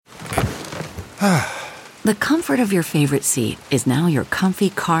The comfort of your favorite seat is now your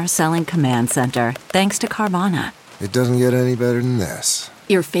comfy car selling command center, thanks to Carvana. It doesn't get any better than this.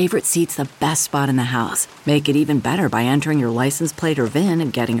 Your favorite seat's the best spot in the house. Make it even better by entering your license plate or VIN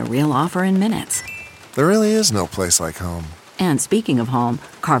and getting a real offer in minutes. There really is no place like home. And speaking of home,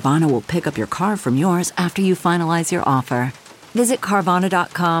 Carvana will pick up your car from yours after you finalize your offer. Visit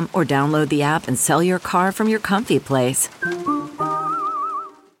Carvana.com or download the app and sell your car from your comfy place.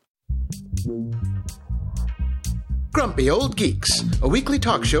 Grumpy Old Geeks, a weekly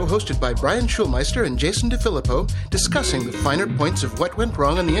talk show hosted by Brian Schulmeister and Jason DeFilippo, discussing the finer points of what went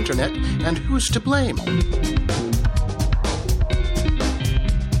wrong on the internet and who's to blame.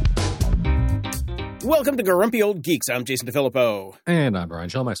 Welcome to Grumpy Old Geeks. I'm Jason DeFilippo. And I'm Brian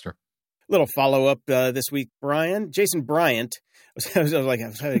Schulmeister. Little follow-up this week, Brian. Jason Bryant. I was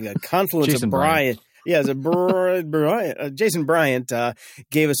having a confluence of Brian. Yeah, Jason Bryant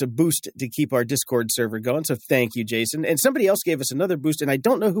gave us a boost to keep our Discord server going, so thank you, Jason. And somebody else gave us another boost, and I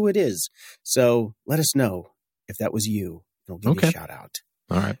don't know who it is. So let us know if that was you. We'll give you a shout-out.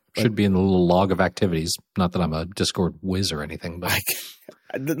 All right. Should be in the little log of activities. Not that I'm a Discord whiz or anything, but...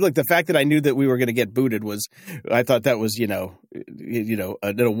 Look, the fact that I knew that we were going to get booted was, I thought that was,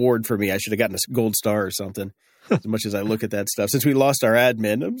 an award for me. I should have gotten a gold star or something. As much as I look at that stuff, since we lost our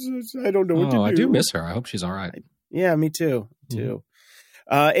admin, I don't know what to do. I do miss her. I hope she's all right. Yeah, me too.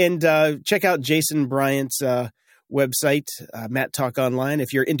 And check out Jason Bryant's website, Matt Talk Online,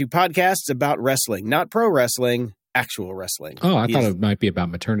 if you're into podcasts about wrestling, not pro wrestling, actual wrestling. Oh, I thought it might be about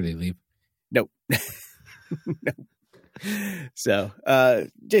maternity leave. Nope. No. So,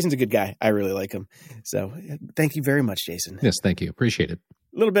 Jason's a good guy. I really like him. So, thank you very much, Jason. Yes, thank you. Appreciate it.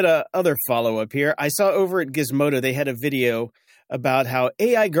 A little bit of other follow-up here. I saw over at Gizmodo, they had a video about how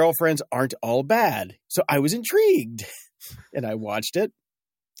AI girlfriends aren't all bad. So I was intrigued, and I watched it.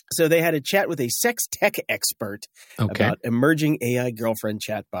 So they had a chat with a sex tech expert about emerging AI girlfriend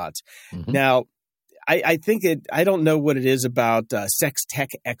chatbots. Mm-hmm. Now, I think I don't know what it is about sex tech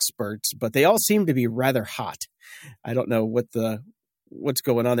experts, but they all seem to be rather hot. I don't know what's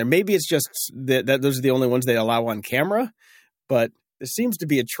going on there. Maybe it's just that those are the only ones they allow on camera, but there seems to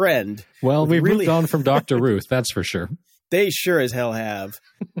be a trend. Well, we've moved on from Dr. Ruth, that's for sure. They sure as hell have.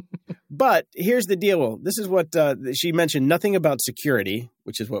 But here's the deal. This is what she mentioned, nothing about security,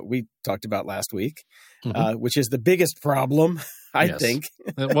 which is what we talked about last week, which is the biggest problem, I think.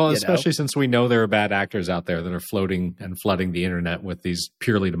 Well, especially since we know there are bad actors out there that are floating and flooding the internet with these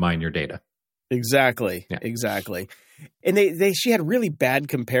purely to mine your data. Exactly. Yeah. Exactly. And she had really bad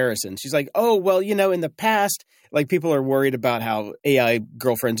comparisons. She's like, oh, well, in the past, like people are worried about how AI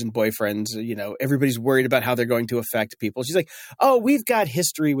girlfriends and boyfriends, everybody's worried about how they're going to affect people. She's like, oh, we've got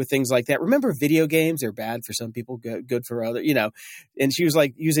history with things like that. Remember video games? They're bad for some people, good for others, And she was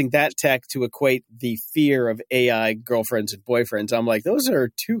like using that tech to equate the fear of AI girlfriends and boyfriends. I'm like, those are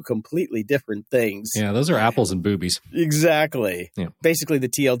two completely different things. Yeah, those are apples and boobies. Exactly. Yeah. Basically, the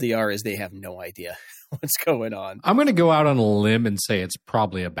TLDR is they have no idea what's going on. I'm going to go out on a limb and say it's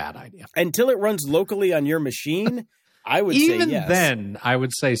probably a bad idea. Until it runs locally on your machine, I would say yes. Even then, I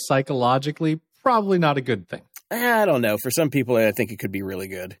would say psychologically, probably not a good thing. I don't know. For some people, I think it could be really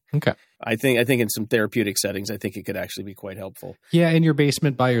good. Okay. I think in some therapeutic settings, I think it could actually be quite helpful. Yeah, in your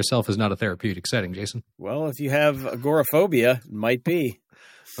basement by yourself is not a therapeutic setting, Jason. Well, if you have agoraphobia, it might be.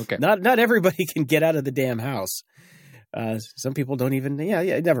 Okay. Not everybody can get out of the damn house. Some people don't even.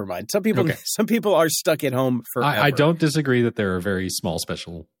 Yeah. Never mind. Some people are stuck at home forever. I don't disagree that there are very small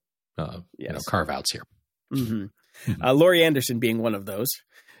special, carve outs here. Mm-hmm. Laurie Anderson being one of those.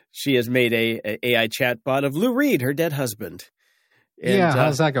 She has made a AI chatbot of Lou Reed, her dead husband. And,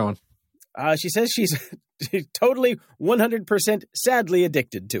 how's that going? She says she's totally 100% sadly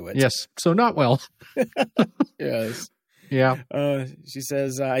addicted to it. Yes, so not well. Yes. Yeah. She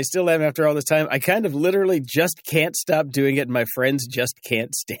says, I still am after all this time. I kind of literally just can't stop doing it, and my friends just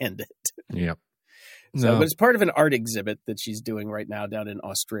can't stand it. Yep. But it's part of an art exhibit that she's doing right now down in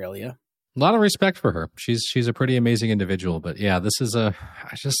Australia. A lot of respect for her. She's a pretty amazing individual. But yeah, this is I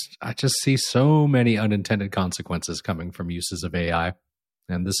just see so many unintended consequences coming from uses of AI.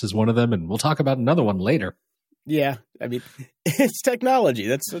 And this is one of them, and we'll talk about another one later. Yeah, I mean, it's technology.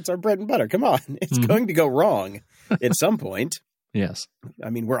 That's our bread and butter. Come on. It's going to go wrong at some point. Yes. I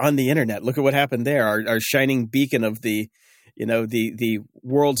mean, we're on the internet. Look at what happened there. Our shining beacon of the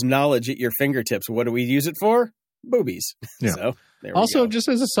world's knowledge at your fingertips. What do we use it for? Boobies. Yeah. So there we also, go. Just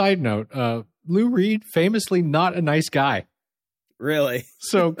as a side note, Lou Reed, famously not a nice guy. Really?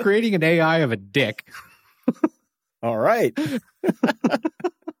 So creating an AI of a dick. All right.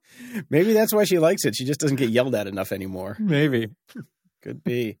 Maybe that's why she likes it. She just doesn't get yelled at enough anymore. Maybe. Could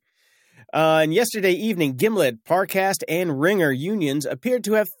be. And yesterday evening, Gimlet, Parcast, and Ringer unions appeared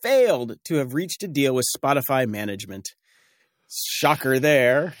to have failed to have reached a deal with Spotify management. Shocker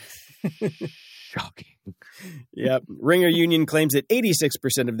there. Shocking. Yep. Ringer union claims that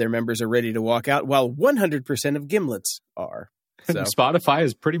 86% of their members are ready to walk out, while 100% of Gimlet's are. So. Spotify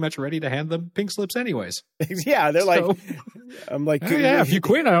is pretty much ready to hand them pink slips anyways. Yeah, they're like, I'm like, oh, yeah, if you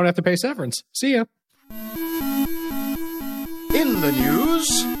quit, I don't have to pay severance. See ya. In the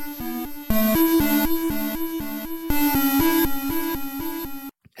news...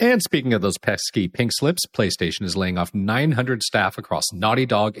 And speaking of those pesky pink slips, PlayStation is laying off 900 staff across Naughty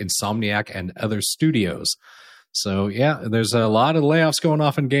Dog, Insomniac, and other studios. So, yeah, there's a lot of layoffs going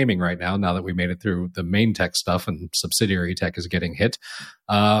off in gaming right now that we made it through the main tech stuff and subsidiary tech is getting hit.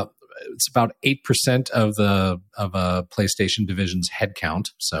 It's about 8% of the PlayStation division's headcount.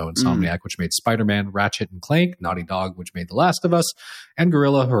 So Insomniac, which made Spider-Man, Ratchet and Clank, Naughty Dog, which made The Last of Us, and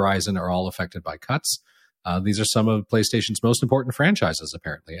Guerrilla Horizon are all affected by cuts. These are some of PlayStation's most important franchises,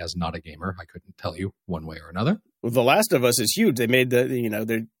 apparently. As not a gamer, I couldn't tell you one way or another. Well, The Last of Us is huge. They made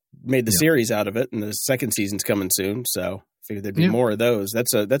the series out of it, and the second season's coming soon. So I figured there'd be more of those.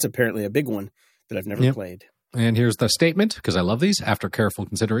 That's apparently a big one that I've never played. And here's the statement, because I love these. After careful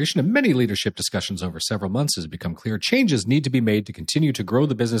consideration and many leadership discussions over several months, it has become clear changes need to be made to continue to grow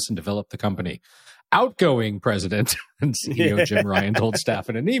the business and develop the company. Outgoing president and CEO Jim Ryan told staff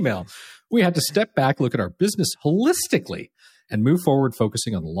in an email, we had to step back, look at our business holistically, and move forward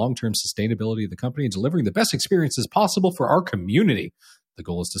focusing on the long-term sustainability of the company and delivering the best experiences possible for our community. The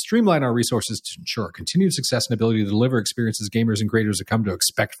goal is to streamline our resources to ensure our continued success and ability to deliver experiences gamers and creators have come to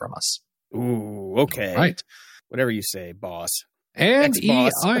expect from us. Ooh, okay. All right. Whatever you say, boss. And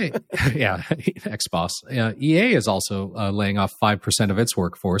Ex-boss. Ex-boss. EA is also laying off 5% of its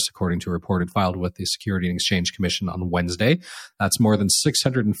workforce, according to a report it filed with the Security and Exchange Commission on Wednesday. That's more than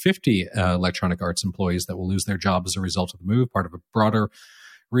 650 Electronic Arts employees that will lose their jobs as a result of the move, part of a broader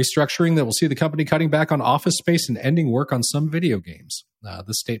restructuring that will see the company cutting back on office space and ending work on some video games.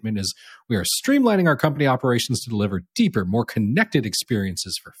 The statement is, we are streamlining our company operations to deliver deeper, more connected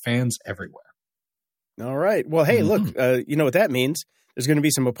experiences for fans everywhere. All right. Well, hey, look, you know what that means? There's going to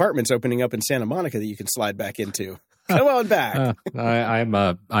be some apartments opening up in Santa Monica that you can slide back into. Come on back.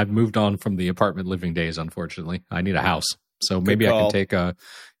 I've moved on from the apartment living days, unfortunately. I need a house. So maybe I can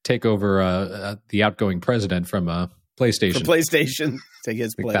take over the outgoing president from PlayStation. From PlayStation. Take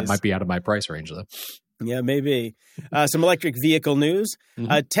his place. That might be out of my price range, though. Yeah, maybe. Some electric vehicle news.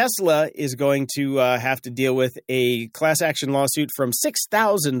 Tesla is going to have to deal with a class action lawsuit from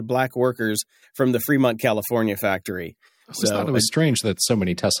 6,000 black workers from the Fremont, California factory. I thought it was strange that so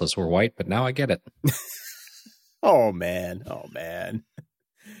many Teslas were white, but now I get it. Oh, man.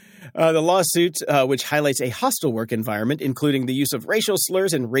 The lawsuit, which highlights a hostile work environment, including the use of racial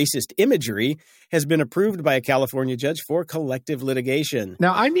slurs and racist imagery, has been approved by a California judge for collective litigation.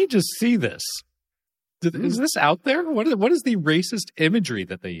 Now, I need to see this. Is this out there? What is the racist imagery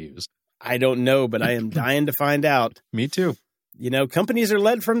that they used? I don't know, but I am dying to find out. Me too. You know, companies are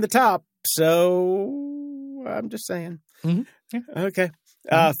led from the top, so I'm just saying. Mm-hmm. Yeah. Okay.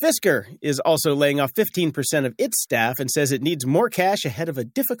 Fisker is also laying off 15% of its staff and says it needs more cash ahead of a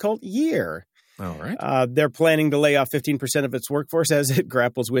difficult year. All right. They're planning to lay off 15% of its workforce as it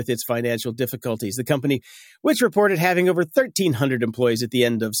grapples with its financial difficulties. The company, which reported having over 1,300 employees at the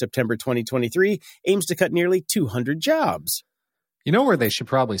end of September 2023, aims to cut nearly 200 jobs. You know where they should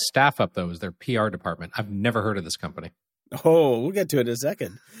probably staff up, though, is their PR department. I've never heard of this company. Oh, we'll get to it in a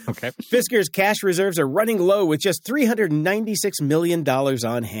second. Okay. Fisker's cash reserves are running low with just $396 million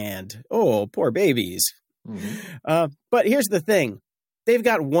on hand. Oh, poor babies. Mm-hmm. But here's the thing. They've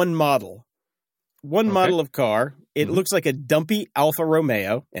got one model. Model of car. It looks like a dumpy Alfa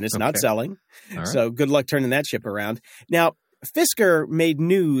Romeo, and it's not selling. Right. So good luck turning that ship around. Now, Fisker made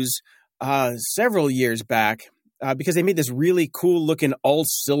news several years back because they made this really cool-looking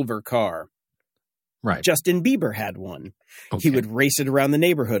all-silver car. Right. Justin Bieber had one. Okay. He would race it around the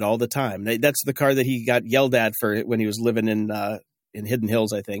neighborhood all the time. That's the car that he got yelled at for when he was living in Hidden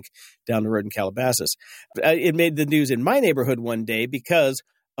Hills, I think, down the road in Calabasas. It made the news in my neighborhood one day because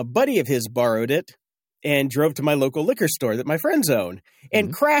a buddy of his borrowed it and drove to my local liquor store that my friends own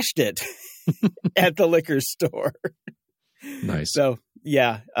and crashed it at the liquor store. Nice. So,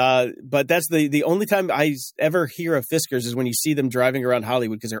 yeah. But that's the only time I ever hear of Fiskers is when you see them driving around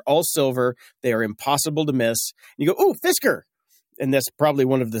Hollywood because they're all silver. They are impossible to miss. And you go, "Ooh, Fisker." And that's probably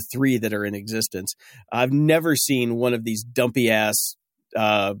one of the three that are in existence. I've never seen one of these dumpy ass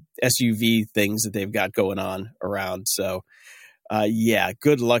SUV things that they've got going on around. So, yeah,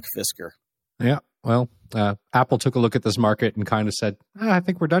 good luck, Fisker. Yeah. Well, Apple took a look at this market and kind of said, I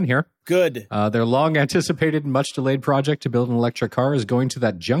think we're done here. Good. Their long anticipated and much delayed project to build an electric car is going to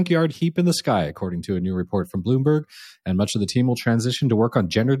that junkyard heap in the sky, according to a new report from Bloomberg. And much of the team will transition to work on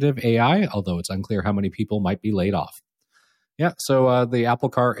generative AI, although it's unclear how many people might be laid off. Yeah, so the Apple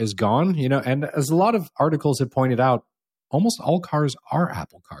car is gone, and as a lot of articles have pointed out, almost all cars are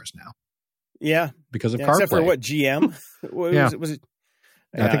Apple cars now. Yeah. Because of CarPlay. Except for what, GM? Was it?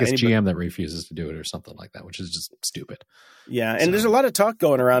 I think it's GM that refuses to do it or something like that, which is just stupid. Yeah, and there's a lot of talk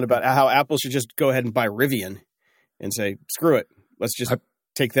going around about how Apple should just go ahead and buy Rivian and say, screw it, let's just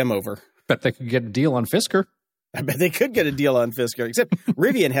take them over. Bet they could get a deal on Fisker. I bet they could get a deal on Fisker, except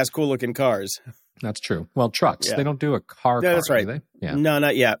Rivian has cool-looking cars. That's true. Well, trucks. Yeah. They don't do a car. Yeah, that's right. Do they? Yeah. No,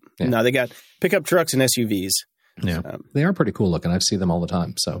 not yet. Yeah. No, they got pickup trucks and SUVs. Yeah, they are pretty cool looking. I see them all the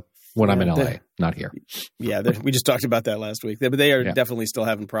time. So when I'm in LA, not here. Yeah, we just talked about that last week. But they are definitely still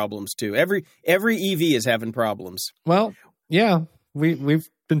having problems too. Every EV is having problems. Well, yeah, we've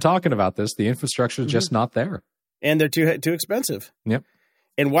been talking about this. The infrastructure is just not there, and they're too expensive. Yep.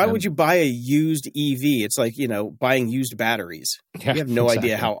 And why would you buy a used EV? It's like buying used batteries. Yeah, you have no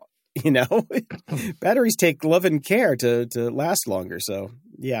idea how. Batteries take love and care to last longer. So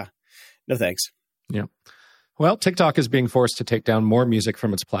yeah, no thanks. Yeah. Well, TikTok is being forced to take down more music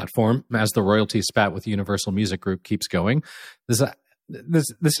from its platform as the royalty spat with Universal Music Group keeps going. This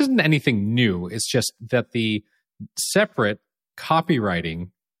isn't anything new. It's just that the separate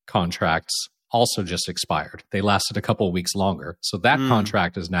copywriting contracts also just expired. They lasted a couple of weeks longer. So that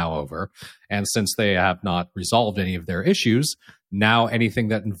contract is now over. And since they have not resolved any of their issues, now anything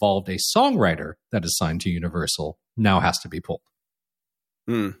that involved a songwriter that is signed to Universal now has to be pulled.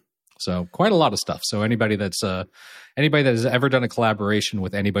 So quite a lot of stuff. So anybody that has ever done a collaboration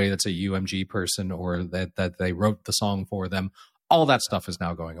with anybody that's a UMG person or that they wrote the song for them, all that stuff is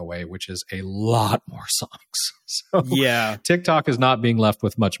now going away, which is a lot more songs. So yeah, TikTok is not being left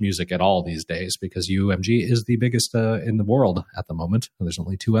with much music at all these days because UMG is the biggest in the world at the moment. There's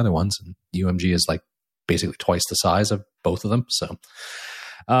only two other ones, and UMG is like basically twice the size of both of them. So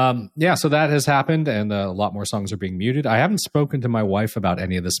so that has happened, and a lot more songs are being muted. I haven't spoken to my wife about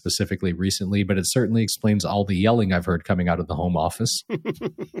any of this specifically recently, but it certainly explains all the yelling I've heard coming out of the home office.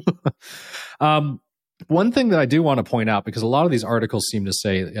 One thing that I do want to point out, because a lot of these articles seem to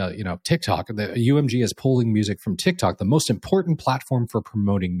say, TikTok, the UMG is pulling music from TikTok, the most important platform for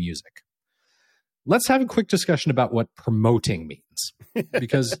promoting music. Let's have a quick discussion about what promoting means,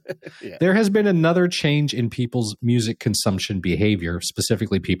 because there has been another change in people's music consumption behavior,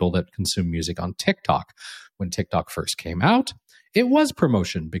 specifically people that consume music on TikTok. When TikTok first came out, it was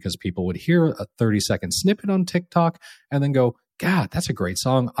promotion because people would hear a 30-second snippet on TikTok and then go, God, that's a great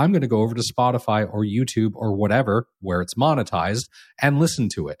song. I'm going to go over to Spotify or YouTube or whatever, where it's monetized, and listen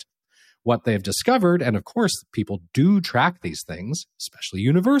to it. What they've discovered, and of course, people do track these things, especially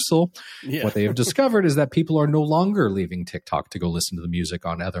Universal. Yeah. What they have discovered is that people are no longer leaving TikTok to go listen to the music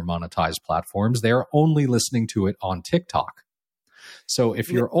on other monetized platforms. They are only listening to it on TikTok. So if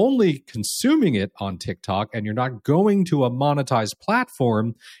you're only consuming it on TikTok and you're not going to a monetized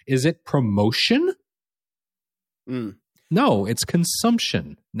platform, is it promotion? No, it's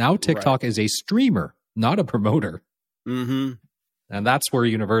consumption. Now TikTok is a streamer, not a promoter. Mm-hmm. And that's where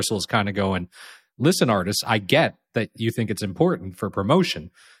Universal is kind of going, listen, artists, I get that you think it's important for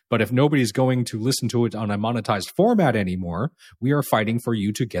promotion, but if nobody's going to listen to it on a monetized format anymore, we are fighting for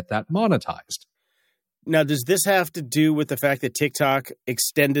you to get that monetized. Now, does this have to do with the fact that TikTok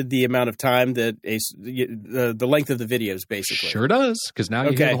extended the amount of time that the length of the videos, basically? Sure does, because now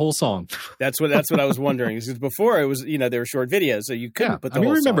you hear the whole song. That's what I was wondering. Because before it was, they were short videos, so you couldn't put the whole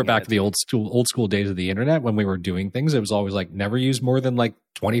song. Remember back to the old school days of the internet when we were doing things, it was always like never use more than like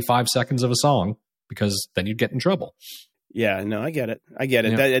 25 seconds of a song because then you'd get in trouble. Yeah, no, I get it.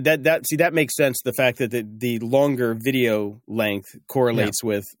 Yeah. That makes sense. The fact that the longer video length correlates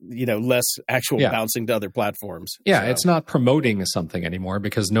with, less actual bouncing to other platforms. Yeah, It's not promoting something anymore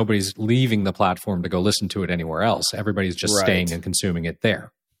because nobody's leaving the platform to go listen to it anywhere else. Everybody's just staying and consuming it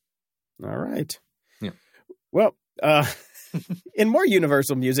there. All right. Yeah. Well, in more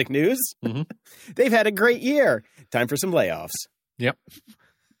Universal Music news, they've had a great year. Time for some layoffs. Yep.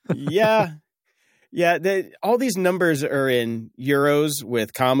 Yeah. Yeah, all these numbers are in euros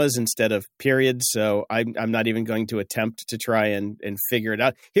with commas instead of periods, so I'm not even going to attempt to try and figure it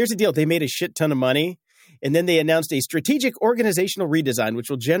out. Here's the deal. They made a shit ton of money, and then they announced a strategic organizational redesign, which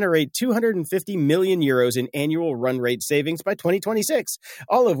will generate 250 million euros in annual run rate savings by 2026,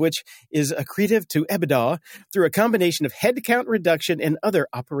 all of which is accretive to EBITDA through a combination of headcount reduction and other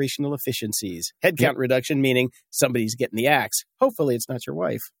operational efficiencies. Headcount reduction meaning somebody's getting the axe. Hopefully it's not your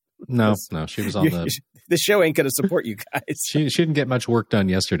wife. No, she was on the show ain't going to support you guys. She didn't get much work done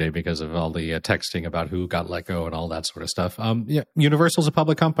yesterday because of all the texting about who got let go and all that sort of stuff. Universal's a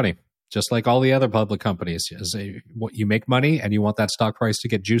public company, just like all the other public companies. You make money and you want that stock price to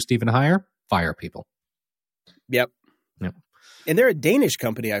get juiced even higher, fire people. Yep. And they're a Danish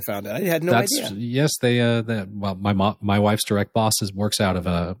company. I found out. I had no idea. Yes, my wife's direct boss works out of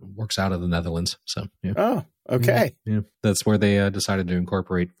the Netherlands. So yeah. Oh, okay. Yeah, that's where they decided to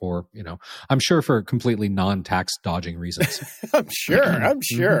incorporate for I'm sure for completely non-tax dodging reasons. I'm sure.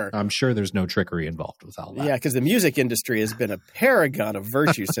 I'm sure there's no trickery involved with all that. Yeah, because the music industry has been a paragon of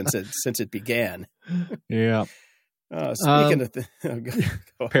virtue since it began. Yeah. Speaking of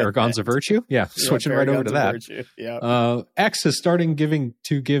paragons of virtue, switching right over to that. Yeah. X is starting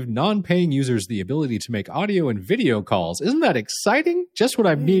to give non-paying users the ability to make audio and video calls. Isn't that exciting? Just what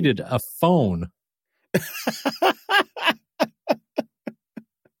I've needed, a phone.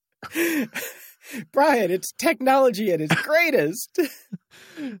 Brian, it's technology at its greatest.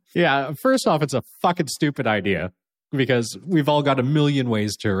 Yeah, first off, it's a fucking stupid idea. Because we've all got a million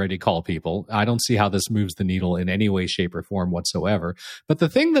ways to already call people. I don't see how this moves the needle in any way, shape, or form whatsoever. But the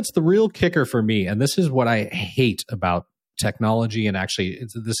thing that's the real kicker for me, and this is what I hate about technology, and actually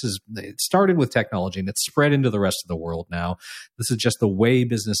it started with technology and it's spread into the rest of the world now. This is just the way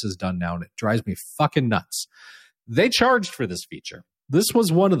business is done now, and it drives me fucking nuts. They charged for this feature. This was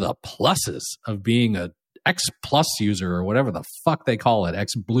one of the pluses of being a X Plus user or whatever the fuck they call it,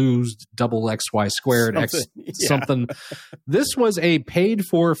 X Blues, double XY squared, something. This was a paid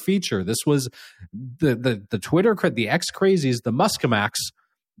for feature. This was the Twitter, the X crazies, the Muskamax.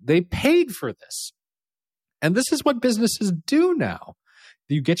 They paid for this. And this is what businesses do now.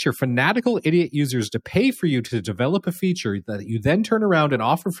 You get your fanatical idiot users to pay for you to develop a feature that you then turn around and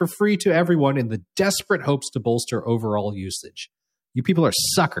offer for free to everyone in the desperate hopes to bolster overall usage. You people are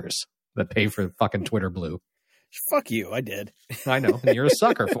suckers that pay for fucking Twitter Blue. Fuck you, I did. I know, and you're a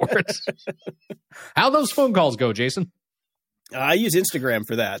sucker for it. How'd those phone calls go, Jason? I use Instagram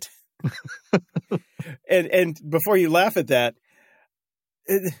for that. and before you laugh at that,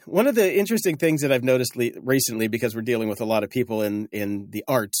 one of the interesting things that I've noticed recently, because we're dealing with a lot of people in the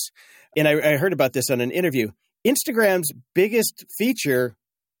arts, and I heard about this on an interview, Instagram's biggest feature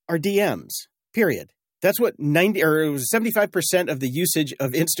are DMs, period. That's what 75% of the usage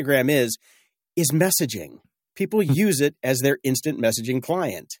of Instagram is messaging. People use it as their instant messaging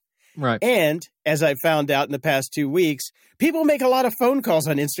client. Right. And as I found out in the past 2 weeks, people make a lot of phone calls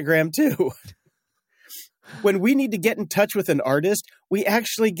on Instagram too. When we need to get in touch with an artist, we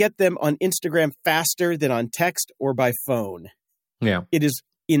actually get them on Instagram faster than on text or by phone. Yeah. It is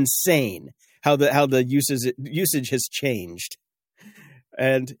insane how the usage has changed.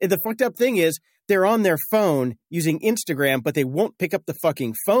 And the fucked up thing is, they're on their phone using Instagram, but they won't pick up the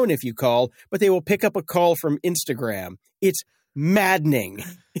fucking phone if you call, but they will pick up a call from Instagram. It's maddening.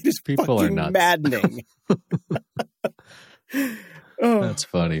 It is People fucking are nuts. Maddening. That's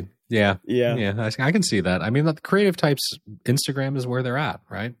funny. Yeah. I can see that. I mean, the creative types, Instagram is where they're at,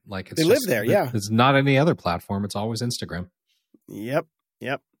 right? Like they live there. Yeah. It's not any other platform. It's always Instagram. Yep.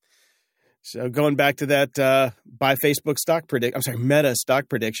 So going back to that buy Facebook Meta stock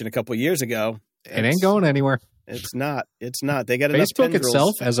prediction a couple of years ago. It ain't going anywhere. It's not. They got Facebook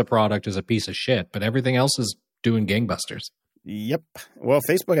itself as a product is a piece of shit, but everything else is doing gangbusters. Yep. Well,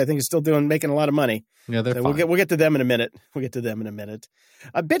 Facebook, I think, is still making a lot of money. Yeah, they're fine. We'll get to them in a minute.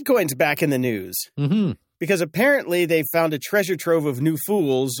 Bitcoin's back in the news. Mm-hmm. Because apparently they found a treasure trove of new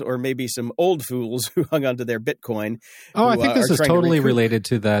fools, or maybe some old fools who hung onto their Bitcoin. Oh, I think this is totally related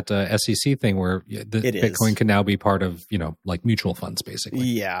to that SEC thing where Bitcoin can now be part of, like mutual funds, basically.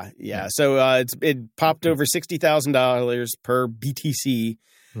 Yeah. So it popped over $60,000 per BTC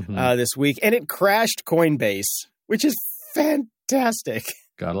this week, and it crashed Coinbase, which is fantastic.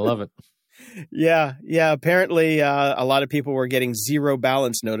 Gotta love it. Yeah. Apparently, a lot of people were getting zero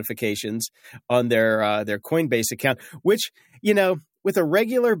balance notifications on their Coinbase account, which, with a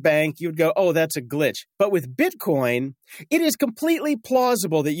regular bank, you'd go, oh, that's a glitch. But with Bitcoin, it is completely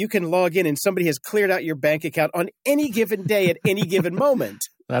plausible that you can log in and somebody has cleared out your bank account on any given day at any given moment.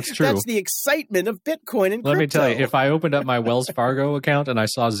 That's true. That's the excitement of Bitcoin and crypto. Let me tell you, if I opened up my Wells Fargo account and I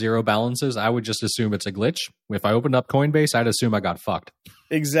saw zero balances, I would just assume it's a glitch. If I opened up Coinbase, I'd assume I got fucked.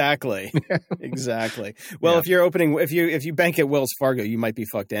 Exactly. Well, if you bank at Wells Fargo, you might be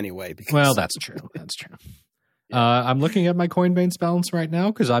fucked anyway. Well, that's true. I'm looking at my Coinbase balance right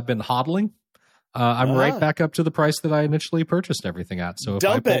now because I've been hodling. I'm right back up to the price that I initially purchased everything at. So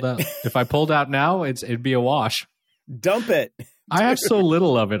if I pulled out now, it'd be a wash. Dump it. I have so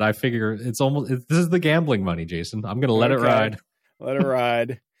little of it. I figure this is the gambling money, Jason. I'm going to let it ride. Let it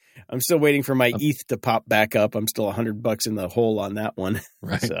ride. I'm still waiting for my ETH to pop back up. I'm still $100 in the hole on that one.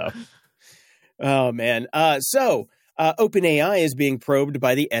 Right. So, oh man. So OpenAI is being probed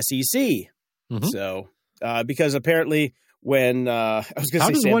by the SEC. Mm-hmm. So, because apparently when I was going to say How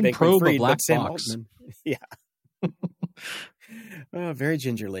does Sam one Bankman-Fried, probe a black but Sam box? Altman, yeah, very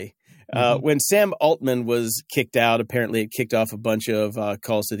gingerly. When Sam Altman was kicked out, apparently it kicked off a bunch of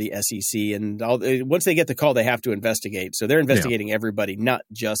calls to the SEC. And once they get the call, they have to investigate. So they're investigating everybody, not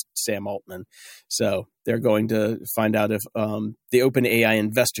just Sam Altman. So they're going to find out if the OpenAI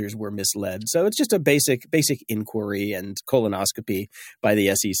investors were misled. So it's just a basic inquiry and colonoscopy by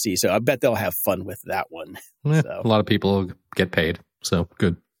the SEC. So I bet they'll have fun with that one. Yeah, So. A lot of people get paid. So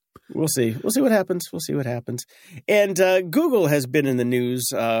good. We'll see. We'll see what happens. And Google has been in the news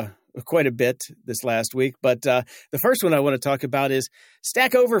quite a bit this last week. But the first one I want to talk about is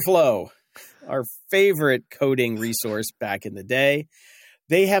Stack Overflow, our favorite coding resource back in the day.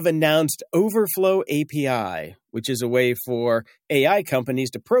 They have announced Overflow API, which is a way for AI companies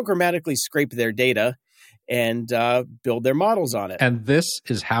to programmatically scrape their data and build their models on it. And this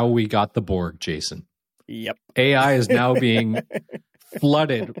is how we got the Borg, Jason. Yep. AI is now being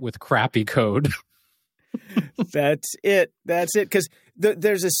flooded with crappy code. That's it. Because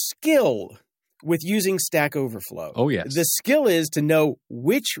there's a skill with using Stack Overflow. Oh, yes. The skill is to know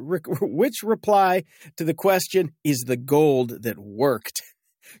which reply to the question is the gold that worked.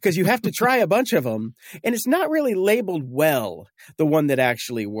 Because you have to try a bunch of them, and it's not really labeled well, the one that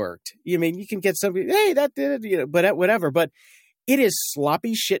actually worked. You mean, you can get somebody, hey, that did it, but whatever. But it is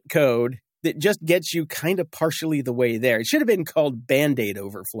sloppy shit code that just gets you kind of partially the way there. It should have been called Band-Aid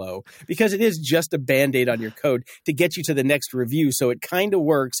Overflow, because it is just a Band-Aid on your code to get you to the next review, so it kind of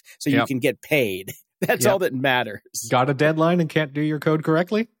works so you can get paid. That's all that matters. Got a deadline and can't do your code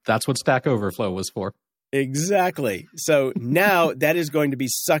correctly? That's what Stack Overflow was for. Exactly. So now that is going to be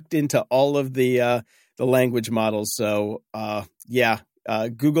sucked into all of the language models. So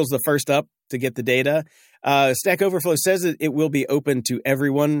Google's the first up to get the data. Stack Overflow says that it will be open to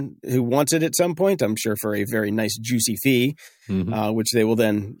everyone who wants it at some point, I'm sure for a very nice juicy fee, which they will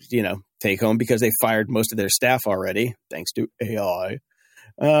then, take home because they fired most of their staff already, thanks to AI.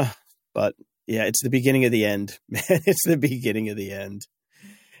 But yeah, it's the beginning of the end. It's the beginning of the end.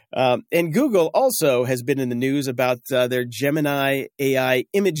 And Google also has been in the news about their Gemini AI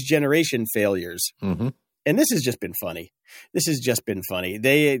image generation failures. Mm-hmm. And this has just been funny.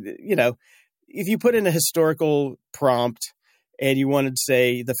 They, if you put in a historical prompt and you wanted to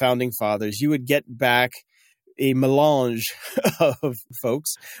say the founding fathers, you would get back a melange of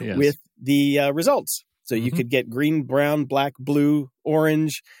folks with the results. So you could get green, brown, black, blue,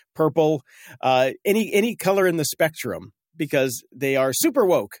 orange, purple, any color in the spectrum, because they are super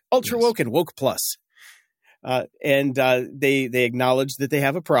woke, ultra woke, and woke plus. And they acknowledge that they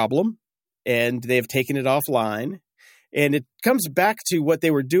have a problem, and they have taken it offline. And it comes back to what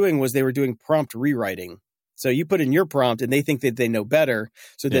they were doing prompt rewriting. So you put in your prompt and they think that they know better.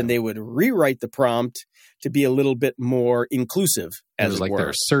 So then they would rewrite the prompt to be a little bit more inclusive, as it was like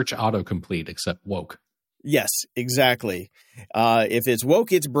their search autocomplete, except woke. Yes, exactly. If it's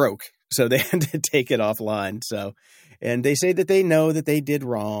woke, it's broke. So they had to take it offline. So, and they say that they know that they did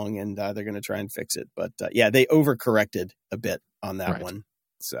wrong, and they're going to try and fix it. But they overcorrected a bit on that one.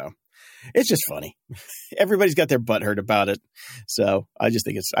 So it's just funny. Everybody's got their butt hurt about it. So I just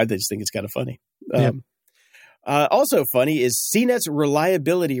think it's kind of funny. Also funny is CNET's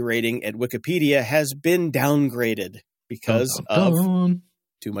reliability rating at Wikipedia has been downgraded because of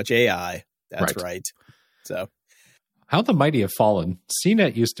too much AI. That's right. So how the mighty have fallen.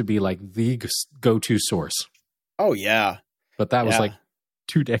 CNET used to be like the go-to source. Oh, yeah. But that was like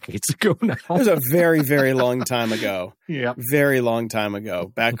 2 decades ago now. It was a very, very long time ago. Yeah. Very long time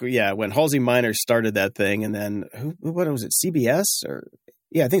ago. Back, when Halsey Minor started that thing, and then, what was it, CBS?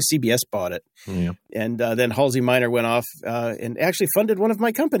 I think CBS bought it. Yeah. And then Halsey Minor went off and actually funded one of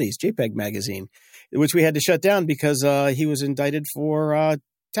my companies, JPEG Magazine, which we had to shut down because he was indicted for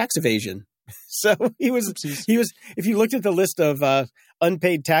tax evasion. So he was, if you looked at the list of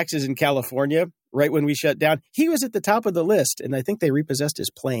unpaid taxes in California, right when we shut down, he was at the top of the list, and I think they repossessed his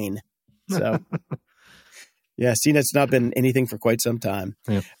plane. So, CNET's not been anything for quite some time.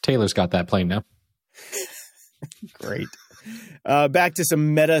 Yeah. Taylor's got that plane now. Great. Back to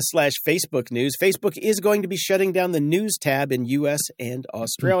some Meta/Facebook news. Facebook is going to be shutting down the news tab in U.S. and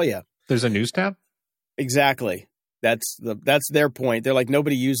Australia. There's a news tab? Exactly. That's their point. They're like,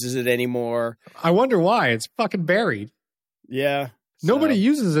 nobody uses it anymore. I wonder why. It's fucking buried. Yeah. Nobody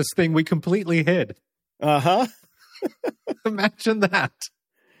uses this thing we completely hid. Uh-huh. Imagine that.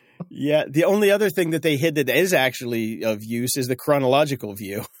 Yeah, the only other thing that they hid that is actually of use is the chronological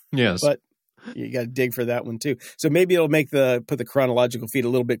view. Yes. But you got to dig for that one too. So maybe it'll put the chronological feed a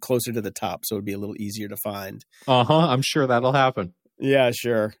little bit closer to the top, so it'd be a little easier to find. I'm sure that'll happen. Yeah,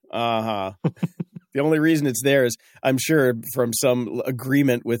 sure. The only reason it's there is, I'm sure, from some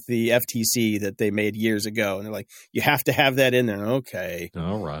agreement with the FTC that they made years ago. And they're like, you have to have that in there. Okay.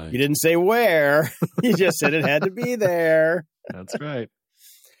 All right. You didn't say where. You just said it had to be there. That's right.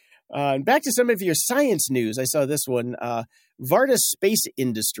 And back to some of your science news. I saw this one. Varda Space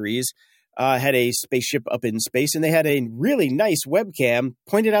Industries had a spaceship up in space, and they had a really nice webcam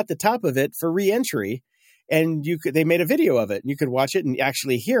pointed out the top of it for re-entry. And they made a video of it, and you could watch it and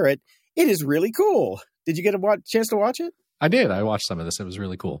actually hear it. It is really cool. Did you get a chance to watch it? I did. I watched some of this. It was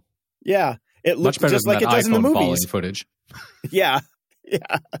really cool. Yeah. It looked much better just than like it that does in the iPhone movies. falling footage. Yeah.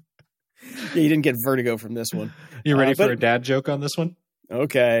 Yeah. You didn't get vertigo from this one. You ready for a dad joke on this one?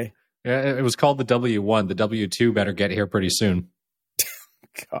 Okay. Yeah, it was called the W1. The W2 better get here pretty soon.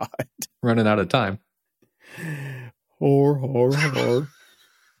 God. Running out of time. Whore.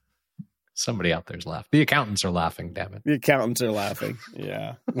 Somebody out there's laughing. The accountants are laughing, damn it. The accountants are laughing.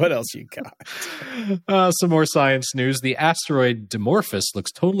 Yeah. What else you got? Some more science news. The asteroid Dimorphos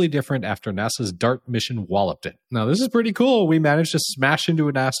looks totally different after NASA's DART mission walloped it. Now, this is pretty cool. We managed to smash into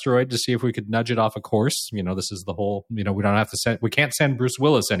an asteroid to see if we could nudge it off a course. This is the whole, we don't have to we can't send Bruce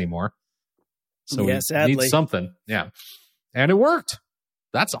Willis anymore. So we sadly need something. Yeah. And it worked.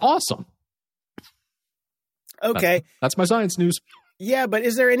 That's awesome. Okay. That's my science news. Yeah, but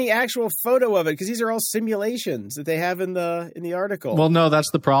is there any actual photo of it? Because these are all simulations that they have in the article. Well, no,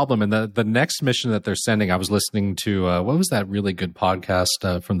 that's the problem. And the next mission that they're sending, I was listening to, what was that really good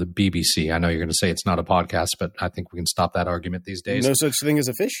podcast from the BBC? I know you're going to say it's not a podcast, but I think we can stop that argument these days. No such thing as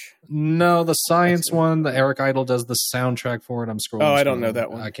a fish? No, the science one, the Eric Idle does the soundtrack for it. I'm scrolling. Oh, I don't know that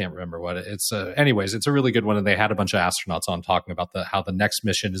one. I can't remember what it's. Anyways, it's a really good one. And they had a bunch of astronauts on talking about how the next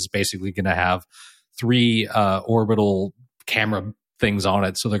mission is basically going to have 3 orbital camera things on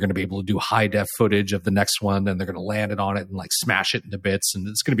it, so they're going to be able to do high def footage of the next one, and they're going to land it on it and like smash it into bits, and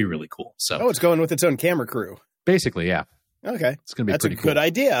it's going to be really cool. So, it's going with its own camera crew. Basically, yeah. Okay, it's going to be That's pretty a cool. Good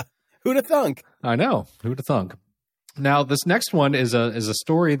idea. Who'd have thunk? I know. Who'd have thunk? Now, this next one is a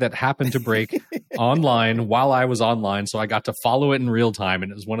story that happened to break online while I was online, so I got to follow it in real time,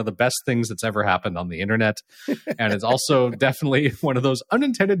 and it was one of the best things that's ever happened on the internet. And it's also definitely one of those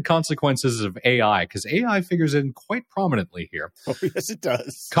unintended consequences of AI, because AI figures in quite prominently here. Oh, yes, it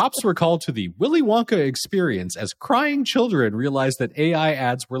does. Cops were called to the Willy Wonka experience as crying children realized that AI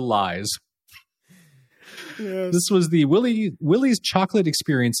ads were lies. Yes. This was the Willy's Chocolate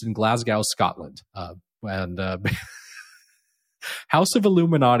Experience in Glasgow, Scotland. House of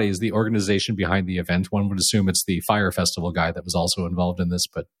Illuminati is the organization behind the event. One would assume it's the Fire Festival guy that was also involved in this,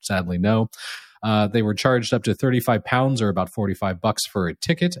 but sadly no. They were charged up to £35 or about $45 for a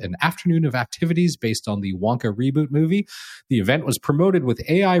ticket, an afternoon of activities based on the Wonka reboot movie. The event was promoted with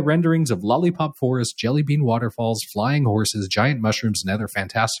AI renderings of lollipop forests, jelly bean waterfalls, flying horses, giant mushrooms, and other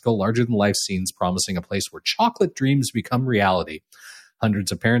fantastical, larger-than-life scenes promising a place where chocolate dreams become reality.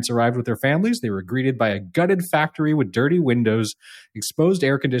 Hundreds of parents arrived with their families. They were greeted by a gutted factory with dirty windows, exposed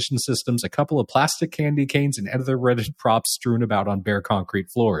air-conditioned systems, a couple of plastic candy canes, and other rented props strewn about on bare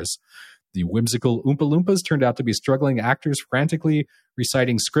concrete floors. The whimsical Oompa Loompas turned out to be struggling actors frantically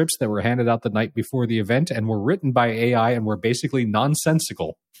reciting scripts that were handed out the night before the event and were written by AI and were basically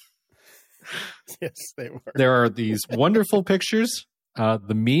nonsensical. Yes, they were. There are these wonderful pictures.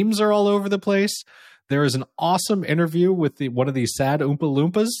 The memes are all over the place. There is an awesome interview with one of these sad Oompa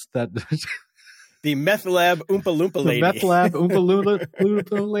Loompas that the Meth Lab Oompa Loompa lady. The Meth Lab Oompa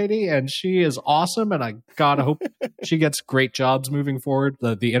Loompa lady, and she is awesome, and I gotta hope she gets great jobs moving forward.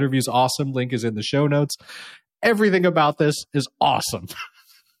 The interview's awesome. Link is in the show notes. Everything about this is awesome.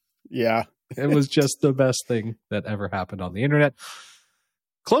 Yeah. It was just the best thing that ever happened on the internet.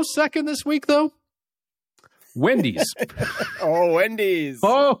 Close second this week, though. Wendy's. Oh, Wendy's.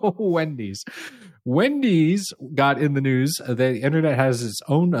 Oh, Wendy's. Wendy's got in the news. The internet has its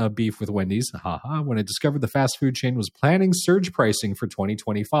own beef with Wendy's. When it discovered the fast food chain was planning surge pricing for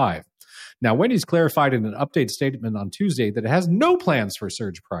 2025. Now, Wendy's clarified in an update statement on Tuesday that it has no plans for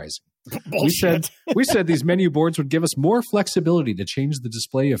surge pricing. We said these menu boards would give us more flexibility to change the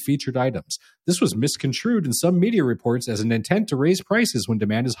display of featured items. This was misconstrued in some media reports as an intent to raise prices when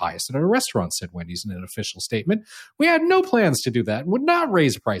demand is highest at a restaurant, said Wendy's in an official statement. We had no plans to do that and would not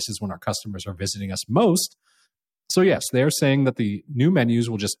raise prices when our customers are visiting us most. So yes, they're saying that the new menus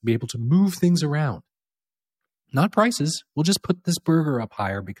will just be able to move things around. Not prices. We'll just put this burger up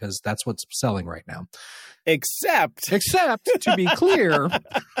higher because that's what's selling right now. Except, to be clear,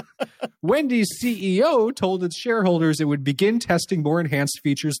 Wendy's CEO told its shareholders it would begin testing more enhanced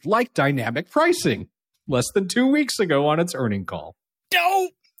features like dynamic pricing less than 2 weeks ago on its earning call.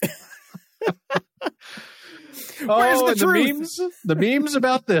 Dope. Where's the truth? The memes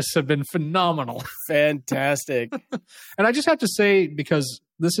about this have been phenomenal. Fantastic. And I just have to say, because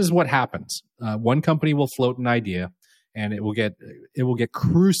this is what happens. One company will float an idea and it will get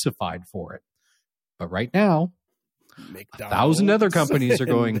crucified for it. But right now, McDonald's. 1,000 other companies are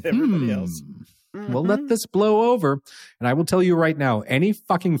going, everybody else. We'll let this blow over. And I will tell you right now, any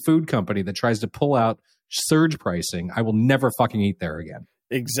fucking food company that tries to pull out surge pricing, I will never fucking eat there again.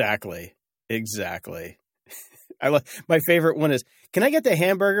 Exactly. My favorite one is, can I get the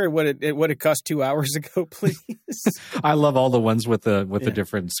hamburger what it cost 2 hours ago, please? I love all the ones with the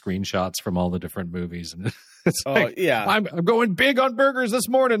different screenshots from all the different movies, and it's I'm going big on burgers this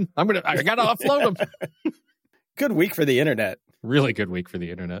morning. I gotta offload them. Good week for the internet. Really good week for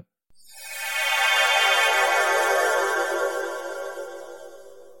the internet.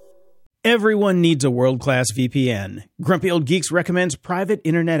 Everyone needs a world-class VPN. Grumpy Old Geeks recommends private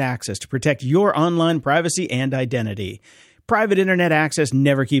internet access to protect your online privacy and identity. Private internet access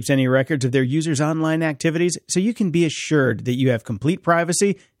never keeps any records of their users' online activities, so you can be assured that you have complete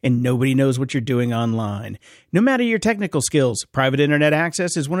privacy and nobody knows what you're doing online. No matter your technical skills, private internet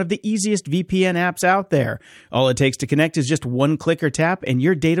access is one of the easiest VPN apps out there. All it takes to connect is just one click or tap, and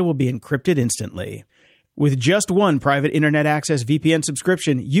your data will be encrypted instantly. With just one private internet access VPN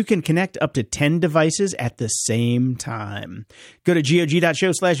subscription, you can connect up to 10 devices at the same time. Go to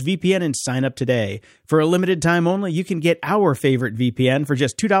GOG.show/VPN and sign up today. For a limited time only, you can get our favorite VPN for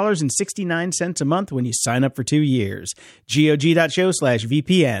just $2.69 a month when you sign up for 2 years.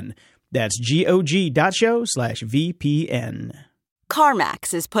 GOG.show/VPN. That's GOG.show/VPN.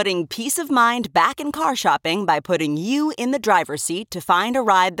 CarMax is putting peace of mind back in car shopping by putting you in the driver's seat to find a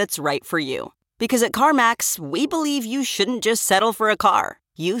ride that's right for you. Because at CarMax, we believe you shouldn't just settle for a car.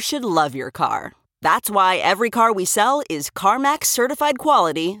 You should love your car. That's why every car we sell is CarMax certified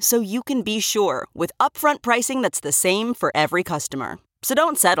quality, so you can be sure with upfront pricing that's the same for every customer. So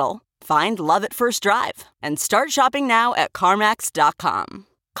don't settle. Find love at first drive and start shopping now at CarMax.com.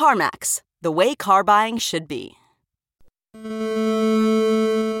 CarMax, the way car buying should be.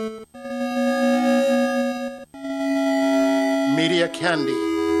 Media Candy.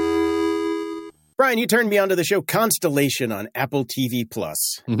 Brian, you turned me onto the show Constellation on Apple TV+.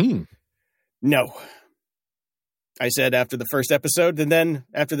 Mm-hmm. No. I said after the first episode, and then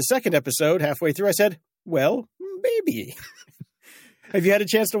after the second episode, halfway through, I said, well, maybe. Have you had a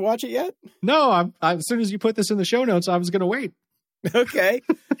chance to watch it yet? No, as soon as you put this in the show notes, I was going to wait. Okay.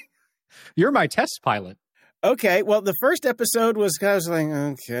 You're my test pilot. Okay, well, the first episode was kind of like,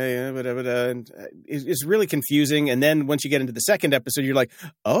 okay, and it's really confusing. And then once you get into the second episode, you're like,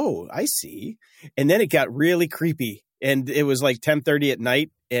 oh, I see. And then it got really creepy. And it was like 10:30 at night.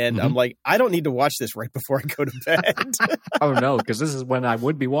 And I'm like, I don't need to watch this right before I go to bed. Oh, no, because this is when I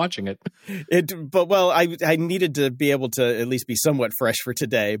would be watching it. I needed to be able to at least be somewhat fresh for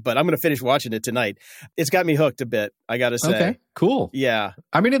today. But I'm going to finish watching it tonight. It's got me hooked a bit, I got to say. Okay, cool. Yeah.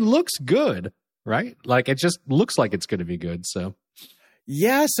 I mean, it looks good. Right? Like, it just looks like it's going to be good, so.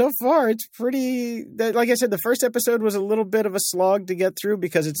 Yeah, so far, it's pretty... Like I said, the first episode was a little bit of a slog to get through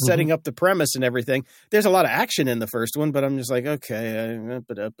because it's setting up the premise and everything. There's a lot of action in the first one, but I'm just like, okay, and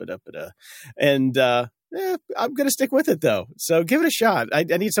I'm going to stick with it, though. So give it a shot. I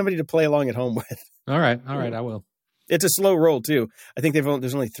need somebody to play along at home with. All right, I will. It's a slow roll, too. I think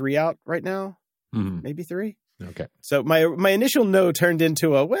there's only 3 out right now. Maybe 3. Okay. So my initial no turned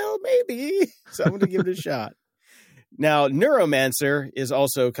into a, well, maybe. So I'm going to give it a shot. Now, Neuromancer is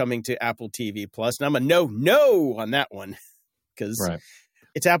also coming to Apple TV+. And I'm a no on that one. Because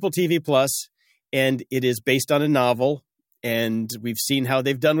it's Apple TV+, and it is based on a novel. And we've seen how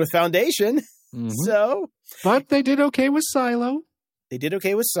they've done with Foundation. But they did okay with Silo.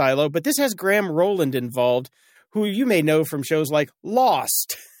 But this has Graham Rowland involved, who you may know from shows like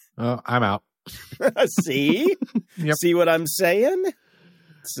Lost. I'm out. See? Yep. See what I'm saying?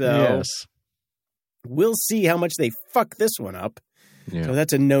 So yes. We'll see how much they fuck this one up. Yeah. So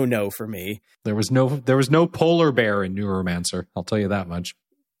that's a no for me. There was no polar bear in Neuromancer. I'll tell you that much.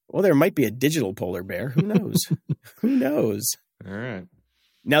 Well, there might be a digital polar bear. Who knows? Who knows? All right.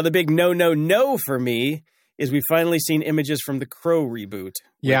 Now the big no for me is we've finally seen images from the Crow reboot.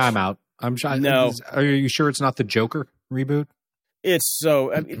 Yeah, I'm out. I'm sure. No. Are you sure it's not the Joker reboot? It's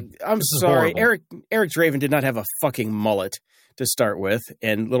so. I'm sorry. Eric Draven did not have a fucking mullet to start with,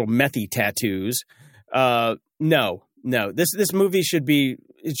 and little methy tattoos. No. This movie should be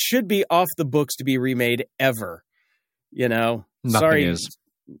off the books to be remade ever. You know, Nothing sorry, is.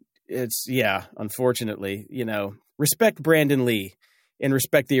 It's unfortunately, respect Brandon Lee and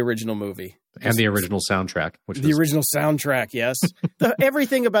respect the original movie And the original soundtrack, which the was original soundtrack. Yes,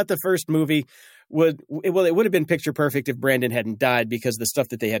 everything about the first movie it would have been picture perfect if Brandon hadn't died, because the stuff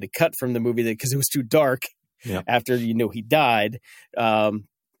that they had to cut from the movie because it was too dark. Yep. After he died,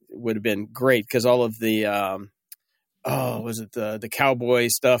 would have been great, because all of the the cowboy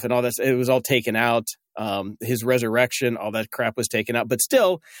stuff and all that, it was all taken out. His resurrection, all that crap was taken out, but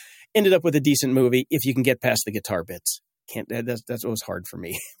still ended up with a decent movie if you can get past the guitar bits. That's what was hard for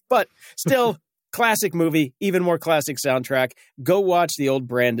me, but still classic movie, even more classic soundtrack. Go watch the old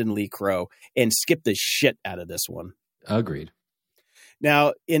Brandon Lee Crow and skip the shit out of this one. agreed.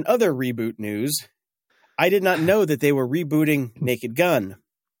 Now, in other reboot news, I did not know that they were rebooting Naked Gun,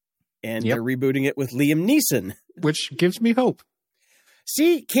 and Yep. they're rebooting it with Liam Neeson. Which gives me hope.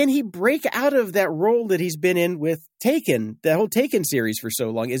 See, can he break out of that role that he's been in with Taken, the whole Taken series for so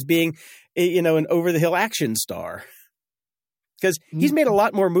long, as being, an over-the-hill action star? Because he's made a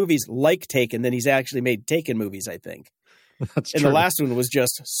lot more movies like Taken than he's actually made Taken movies, I think. That's And true. the last one was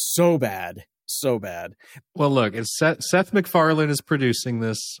just so bad. So bad. Well, look, it's Seth MacFarlane is producing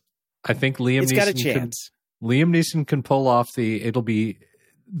this. I think Liam It's Neeson got a chance. Liam Neeson can pull off it'll be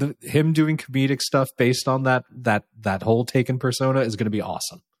him doing comedic stuff based on that whole Taken persona is going to be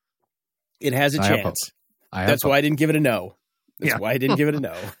awesome. It has a I have hope. chance. I have That's hope. why I didn't give it a no. That's Yeah. why I didn't give it a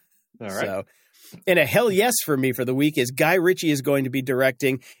no. All right. So, and a hell yes for me for the week is Guy Ritchie is going to be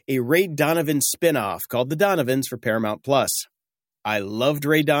directing a Ray Donovan spinoff called The Donovans for Paramount Plus. I loved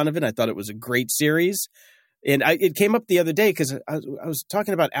Ray Donovan. I thought it was a great series. And it came up the other day because I was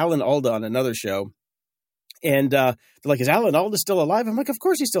talking about Alan Alda on another show. And they're like, is Alan Alda still alive? I'm like, of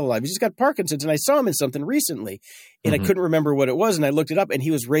course he's still alive. He's just got Parkinson's. And I saw him in something recently. And I couldn't remember what it was. And I looked it up. And he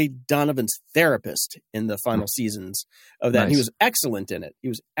was Ray Donovan's therapist in the final seasons of that. Nice. And he was excellent in it. He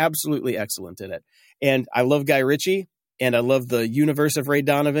was absolutely excellent in it. And I love Guy Ritchie. And I love the universe of Ray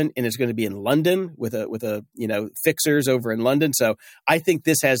Donovan. And it's going to be in London with a fixers over in London. So I think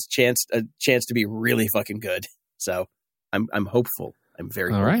this has a chance to be really fucking good. So I'm hopeful. I'm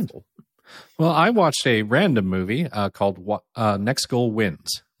very All right. hopeful. Well, I watched a random movie called Next Goal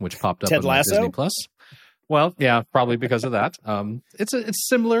Wins, which popped up Ted on my Lasso? Disney Plus. Well, yeah, probably because of that. It's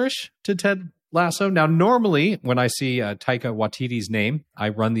similar-ish to Ted Lasso. Now, normally when I see Taika Waititi's name, I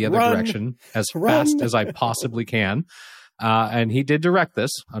run the other direction as fast as I possibly can. And he did direct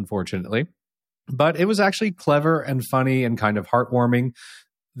this, unfortunately. But it was actually clever and funny and kind of heartwarming.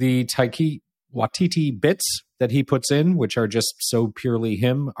 The Taika Waititi bits that he puts in, which are just so purely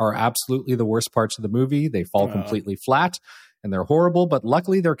him, are absolutely the worst parts of the movie. They fall completely flat and they're horrible, but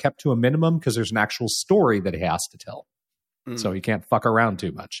luckily they're kept to a minimum because there's an actual story that he has to tell. So he can't fuck around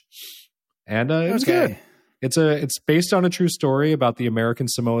too much. And it was good. It's based on a true story about the American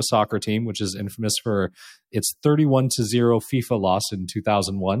Samoa soccer team, which is infamous for its 31-0 FIFA loss in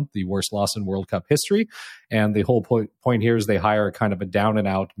 2001, the worst loss in World Cup history. And the whole point here is they hire kind of a down and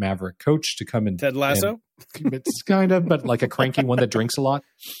out maverick coach to come in. Ted Lasso? It's kind of, but like a cranky one that drinks a lot.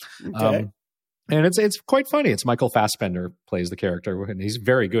 Okay. And it's quite funny. It's Michael Fassbender plays the character, and he's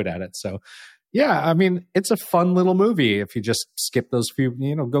very good at it. So, yeah, I mean, it's a fun little movie if you just skip those few.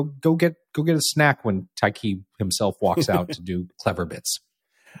 Go get a snack when Taika himself walks out to do clever bits.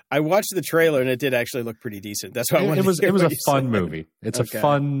 I watched the trailer and it did actually look pretty decent. That's why I wanted It was to hear a what you fun said. movie. It's Okay. a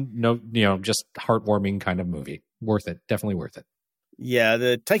fun, just heartwarming kind of movie. Worth it. Definitely worth it. Yeah,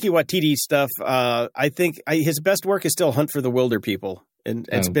 the Taika Waititi stuff. I think his best work is still Hunt for the Wilder People, and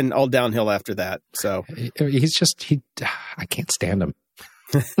it's been all downhill after that. So I can't stand him.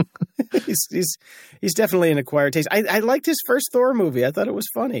 he's definitely an acquired taste. I liked his first Thor movie. I thought it was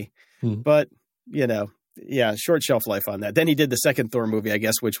funny, but short shelf life on that. Then he did the second Thor movie, I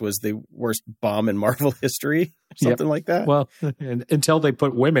guess, which was the worst bomb in Marvel history, something like that. Well, until they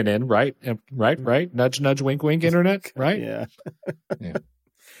put women in, right? Right. Nudge, nudge, wink, wink, internet, right? Yeah. Yeah.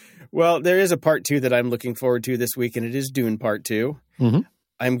 Well, there is a part 2 that I'm looking forward to this week, and it is Dune Part 2. Mhm.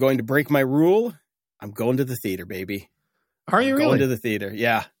 I'm going to break my rule. I'm going to the theater, baby. Are you Going really? to the theater.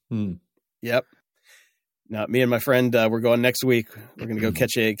 Yeah. Hmm. Yep. Now, me and my friend, we're going next week. We're going to go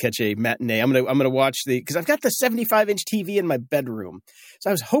catch a matinee. I'm going to watch because I've got the 75-inch TV in my bedroom. So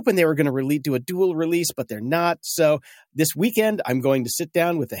I was hoping they were going to do a dual release, but they're not. So this weekend, I'm going to sit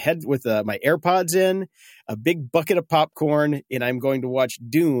down with my AirPods in, a big bucket of popcorn, and I'm going to watch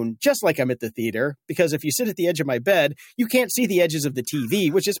Dune just like I'm at the theater. Because if you sit at the edge of my bed, you can't see the edges of the TV,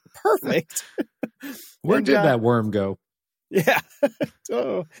 which is perfect. Where And, did that worm go? Yeah.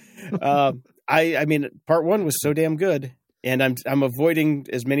 So I mean, part 1 was so damn good, and I'm avoiding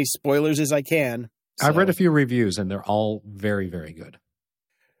as many spoilers as I can. So. I've read a few reviews, and they're all very, very good.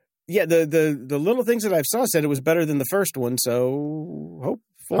 Yeah, the little things that I saw said it was better than the first one, so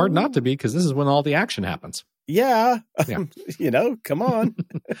hopefully. Hard not to be, because this is when all the action happens. Yeah. Yeah. Come on.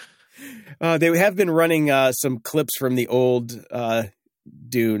 They have been running some clips from the old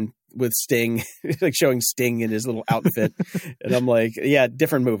Dune with Sting, like showing Sting in his little outfit. And I'm like, yeah,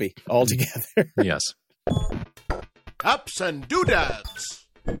 different movie altogether. Yes. Ups and doodads.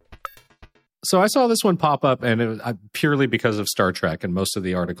 So I saw this one pop up, and it was purely because of Star Trek, and most of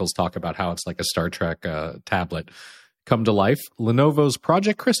the articles talk about how it's like a Star Trek tablet come to life. Lenovo's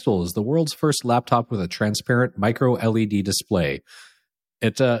Project Crystal is the world's first laptop with a transparent micro LED display.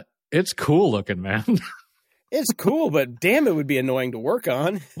 It's cool looking, man. It's cool, but damn, it would be annoying to work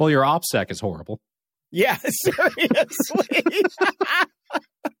on. Well, your OPSEC is horrible. Yeah, seriously.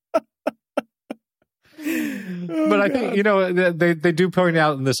 But I think, they do point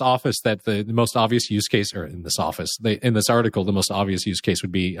out in this office that the most obvious use case, or in this office, in this article, the most obvious use case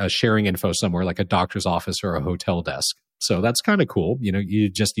would be sharing info somewhere like a doctor's office or a hotel desk. So that's kind of cool. You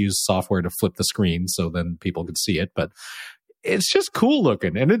just use software to flip the screen so then people could see it. But it's just cool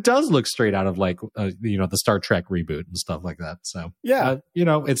looking. And it does look straight out of the Star Trek reboot and stuff like that. So, yeah,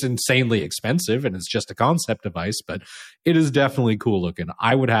 it's insanely expensive and it's just a concept device, but it is definitely cool looking.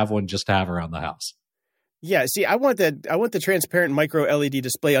 I would have one just to have around the house. Yeah, see, I want the transparent micro LED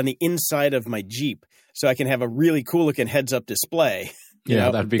display on the inside of my Jeep so I can have a really cool looking heads up display.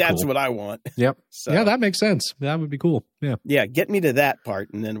 That'd be cool. That's what I want. Yep. So, yeah, that makes sense. That would be cool. Yeah. Yeah, get me to that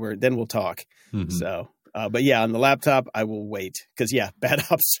part and then we'll talk. Mm-hmm. So, but yeah, on the laptop, I will wait because bad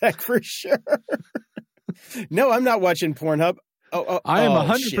OPSEC for sure. No, I'm not watching Pornhub. I am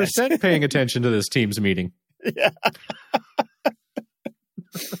 100% paying attention to this Teams meeting. Yeah.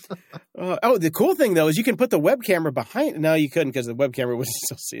 The cool thing, though, is you can put the web camera behind. No, you couldn't because the web camera was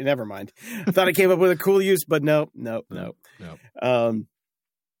still see. Never mind. I thought I came up with a cool use, but no.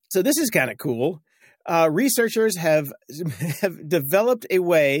 So this is kind of cool. Researchers have developed a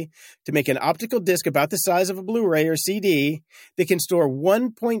way to make an optical disc about the size of a Blu-ray or CD that can store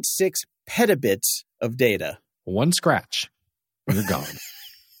 1.6 petabits of data. One scratch, you're gone.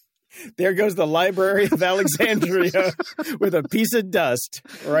 There goes the Library of Alexandria with a piece of dust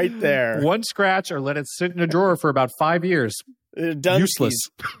right there. One scratch, or let it sit in a drawer for about 5 years. Useless.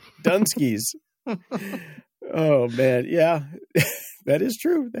 Dunskies. Oh, man. Yeah, that is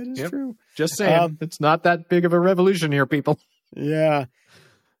true. That is true. Just saying. It's not that big of a revolution here, people. Yeah.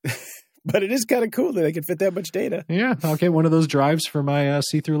 But it is kind of cool that they can fit that much data. Yeah, I'll get one of those drives for my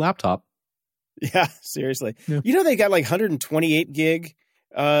see-through laptop. Yeah, seriously. Yeah. They got like 128 gig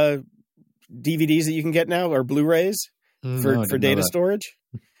DVDs that you can get now, or Blu-rays for data storage.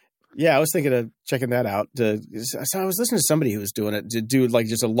 Yeah, I was thinking of checking that out. So I was listening to somebody who was doing it to do like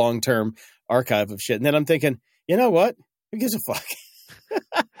just a long-term archive of shit. And then I'm thinking, you know what? Who gives a fuck?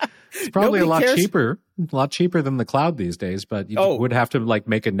 It's probably a lot cheaper than the cloud these days, but you would have to like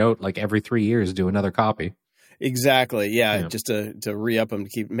make a note like every 3 years, do another copy. Exactly. Yeah. Just to re-up them,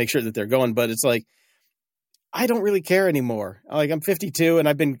 make sure that they're going. But it's like, I don't really care anymore. Like, I'm 52 and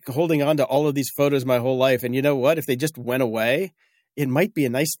I've been holding on to all of these photos my whole life. And you know what? If they just went away, it might be a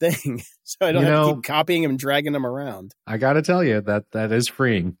nice thing. So I don't have to keep copying them and dragging them around. I got to tell you that is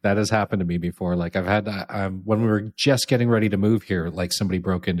freeing. That has happened to me before. Like I've had, when we were just getting ready to move here, like somebody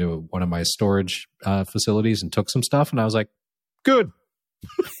broke into one of my storage facilities and took some stuff. And I was like, good.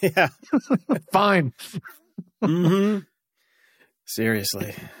 Yeah. Fine. Mm-hmm.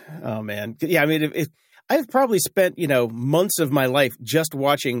 Seriously. Oh, man. Yeah, I mean, I've probably spent, months of my life just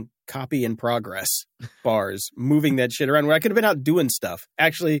watching copy in progress bars, moving that shit around where I could have been out doing stuff,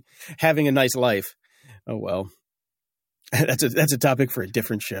 actually having a nice life. Oh, well, that's a topic for a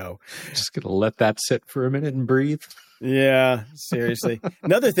different show. Just going to let that sit for a minute and breathe. Yeah, seriously.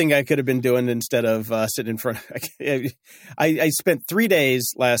 Another thing I could have been doing instead of sitting in front of, I spent 3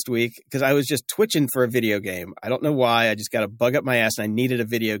 days last week because I was just twitching for a video game. I don't know why. I just got a bug up my ass and I needed a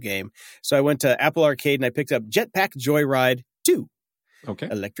video game. So I went to Apple Arcade and I picked up Jetpack Joyride 2. Okay.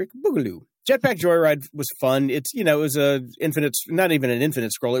 Electric Boogaloo. Jetpack Joyride was fun. It's, it was not even an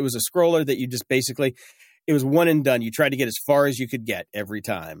infinite scroll. It was a scroller that you just basically, it was one and done. You tried to get as far as you could get every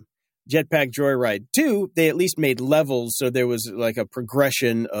time. Jetpack Joyride 2, they at least made levels, so there was like a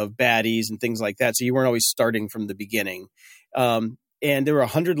progression of baddies and things like that, so you weren't always starting from the beginning. And there were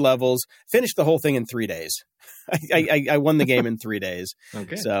 100 levels. Finished the whole thing in 3 days. I won the game in 3 days.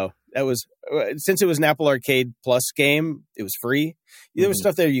 Okay. So that was, since it was an Apple Arcade Plus game, it was free. There was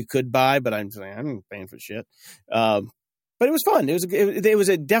stuff there you could buy, but I'm not paying for shit. But it was fun. It was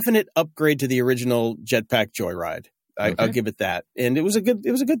a definite upgrade to the original Jetpack Joyride. I'll give it that. And it was a good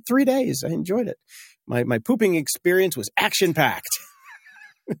 3 days. I enjoyed it. My pooping experience was action packed.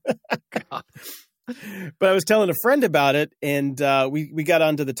 But I was telling a friend about it, and we got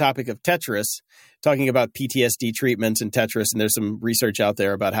onto the topic of Tetris, talking about PTSD treatments and Tetris. And there's some research out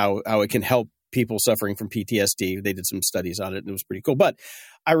there about how it can help people suffering from PTSD. They did some studies on it, and it was pretty cool. But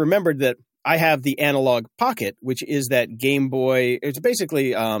I remembered that I have the Analog Pocket, which is that Game Boy. It's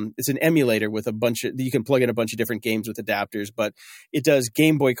basically it's an emulator with you can plug in a bunch of different games with adapters, but it does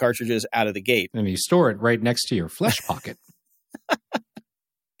Game Boy cartridges out of the gate. And you store it right next to your Flesh Pocket.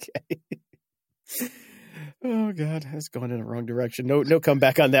 Okay. Oh God, that's going in the wrong direction. No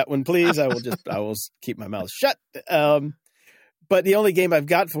comeback on that one, please. I will keep my mouth shut. But the only game I've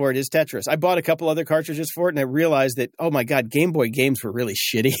got for it is Tetris. I bought a couple other cartridges for it, and I realized that, oh my God, Game Boy games were really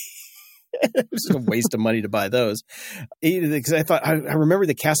shitty. It was a waste of money to buy those. Because I thought, I remember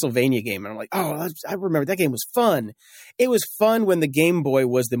the Castlevania game, and I'm like, oh, I remember that game was fun. It was fun when the Game Boy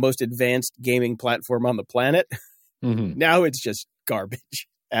was the most advanced gaming platform on the planet. Mm-hmm. Now it's just garbage.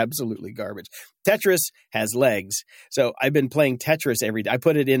 Absolutely garbage. Tetris has legs. So I've been playing Tetris every day. I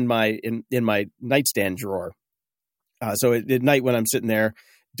put it in my nightstand drawer. So at night when I'm sitting there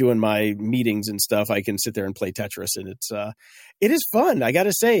doing my meetings and stuff, I can sit there and play Tetris, and it is fun. I got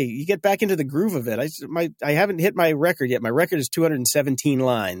to say, you get back into the groove of it. I haven't hit my record yet. My record is 217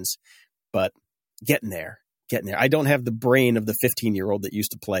 lines, but getting there. I don't have the brain of the 15-year-old that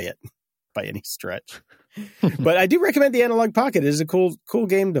used to play it by any stretch. But I do recommend the Analog Pocket. It is a cool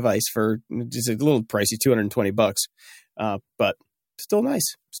game device for just a little pricey, $220. But still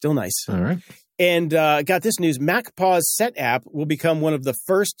nice. All right. And got this news. MacPaws Set app will become one of the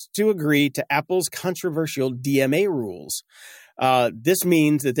first to agree to Apple's controversial DMA rules. This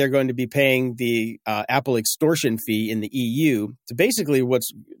means that they're going to be paying the Apple extortion fee in the EU to basically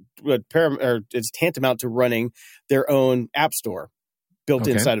it's tantamount to running their own app store built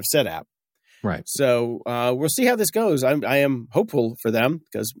inside of Set app. Right. So we'll see how this goes. I am hopeful for them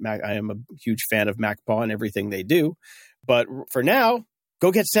because I am a huge fan of MacPaw and everything they do. But for now,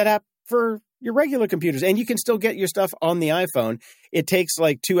 go get Set app for your regular computers. And you can still get your stuff on the iPhone. It takes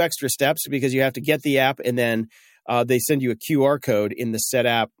like 2 extra steps because you have to get the app, and then they send you a QR code in the Set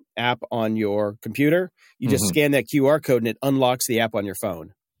app on your computer. You just scan that QR code and it unlocks the app on your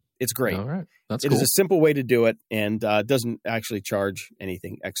phone. It's great. All right. That's cool. It is a simple way to do it, and doesn't actually charge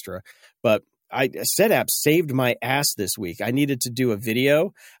anything extra. But Set app saved my ass this week. I needed to do a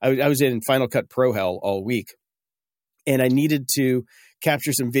video. I was in Final Cut Pro hell all week, and I needed to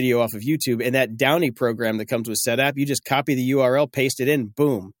capture some video off of YouTube. And that Downy program that comes with Set app, you just copy the URL, paste it in,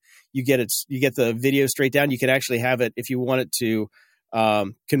 boom. You get the video straight down. You can actually have it, if you want it to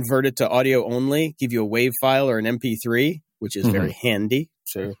convert it to audio only, give you a WAV file or an MP3, which is very handy.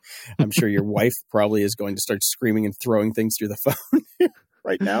 So I'm sure your wife probably is going to start screaming and throwing things through the phone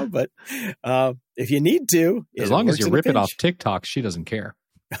right now. But if you need to, as long as you rip it off TikTok, she doesn't care.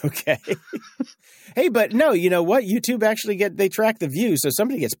 Okay. Hey, but no, you know what? YouTube actually they track the views, so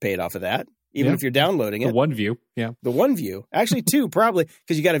somebody gets paid off of that, even if you're downloading it. The one view, the one view. Actually, 2 probably,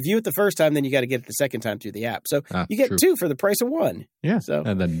 because you got to view it the first time, then you got to get it the second time through the app. So you get 2 for the price of 1. Yeah. So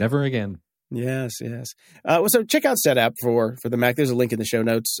and then never again. Yes. So check out Set app for the Mac. There's a link in the show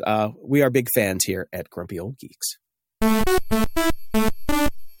notes. We are big fans here at Grumpy Old Geeks.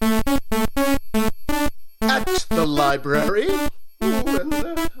 At the library.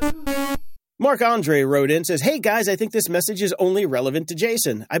 Mark Andre wrote in, says, "Hey guys, I think this message is only relevant to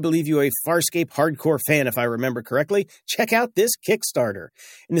Jason. I believe you are a Farscape hardcore fan, if I remember correctly. Check out this Kickstarter."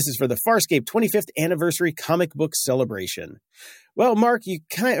 And this is for the Farscape 25th anniversary comic book celebration. Well, Mark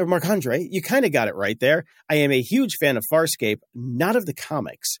Andre, you kind of got it right there. I am a huge fan of Farscape, not of the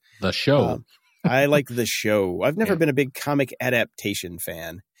comics. The show. I like the show. I've never been a big comic adaptation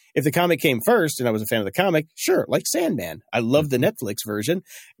fan. If the comic came first and I was a fan of the comic, sure, like Sandman. I love the Netflix version,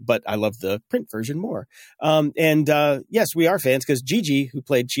 but I love the print version more. Yes, we are fans because Gigi, who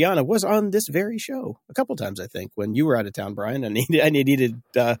played Chiana, was on this very show a couple times, I think, when you were out of town, Brian. And I needed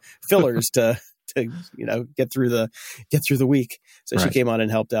fillers to get through the week. So she came on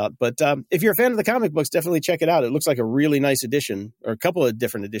and helped out. But if you're a fan of the comic books, definitely check it out. It looks like a really nice edition, or a couple of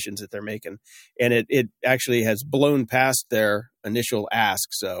different editions that they're making. And it actually has blown past their initial ask.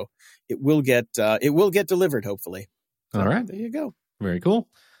 So it will get delivered, hopefully. All right. There you go. Very cool.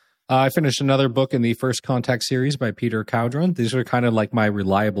 I finished another book in the First Contact series by Peter Cowdron. These are kind of like my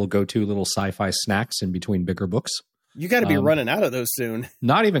reliable go-to little sci-fi snacks in between bigger books. You got to be running out of those soon.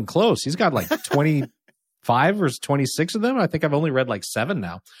 Not even close. He's got like 25 or 26 of them. I think I've only read like 7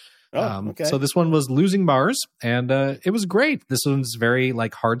 now. Oh, okay. So this one was Losing Mars, and it was great. This one's very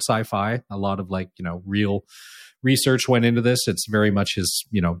like hard sci-fi. A lot of like, real research went into this. It's very much his,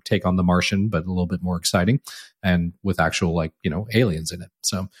 take on The Martian, but a little bit more exciting and with actual like, aliens in it.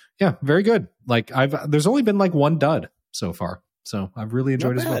 So yeah, very good. Like there's only been like one dud so far. So I've really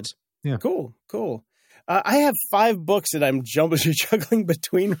enjoyed his books. Yeah. Cool. I have 5 books that I'm juggling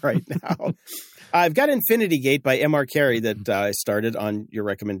between right now. I've got Infinity Gate by M.R. Carey that I started on your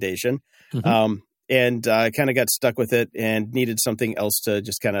recommendation. Mm-hmm. And I kind of got stuck with it and needed something else to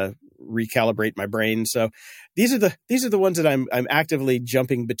just kind of recalibrate my brain. So these are the ones that I'm actively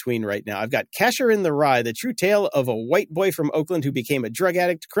jumping between right now. I've got Casher in the Rye, the true tale of a white boy from Oakland who became a drug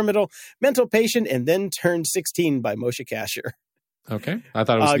addict, criminal, mental patient, and then turned 16 by Moshe Kasher. Okay. I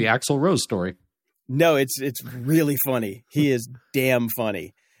thought it was the Axl Rose story. No, it's really funny. He is damn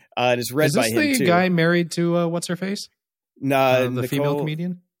funny. It is read by him too. Is this the guy married to what's her face? No, the female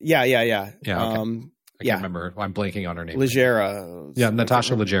comedian. Yeah. Yeah. Okay. I can't remember. I'm blanking on her name. Leggero. Yeah,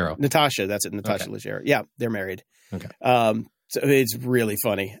 Natasha Leggero. Natasha, that's it. Natasha Leggero. Yeah, they're married. Okay. So it's really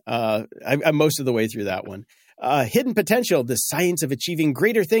funny. I'm most of the way through that one. Hidden Potential: The Science of Achieving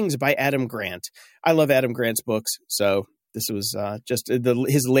Greater Things by Adam Grant. I love Adam Grant's books, so this was just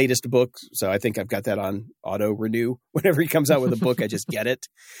his latest book. So I think I've got that on auto renew. Whenever he comes out with a book, I just get it.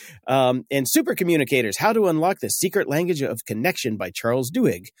 And Super Communicators: How to Unlock the Secret Language of Connection by Charles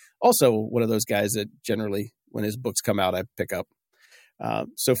Duhigg. Also one of those guys that generally, when his books come out, I pick up.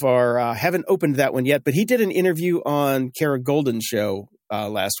 So far, haven't opened that one yet, but he did an interview on Kara Goldin's show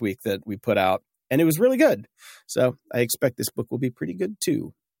last week that we put out, and it was really good. So I expect this book will be pretty good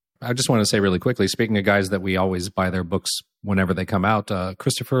too. I just want to say really quickly, speaking of guys that we always buy their books whenever they come out,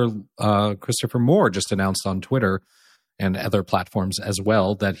 Christopher Moore just announced on Twitter and other platforms as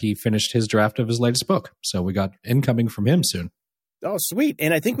well that he finished his draft of his latest book. So we got incoming from him soon. Oh, sweet.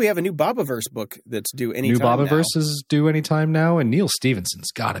 And I think we have a new Bobaverse book that's due anytime now. New Bobaverse is due anytime now, and Neil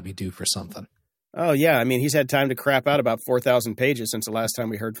Stephenson's got to be due for something. Oh, yeah. I mean, he's had time to crap out about 4,000 pages since the last time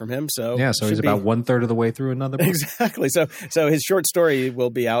we heard from him. So yeah, so he's about 1/3 of the way through another book. Exactly. So his short story will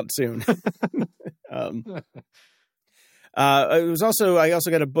be out soon. I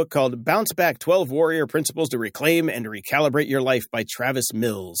also got a book called Bounce Back: 12 Warrior Principles to Reclaim and Recalibrate Your Life by Travis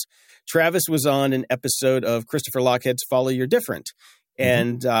Mills. Travis was on an episode of Christopher Lochhead's Follow Your Different.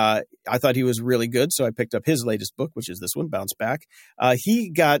 And I thought he was really good, so I picked up his latest book, which is this one, Bounce Back.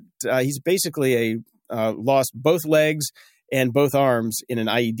 He's basically lost both legs and both arms in an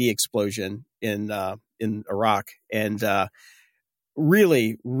IED explosion in Iraq, and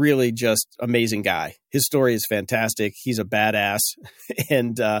really, really just amazing guy. His story is fantastic. He's a badass,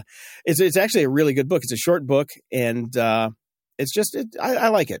 and it's actually a really good book. It's a short book, and I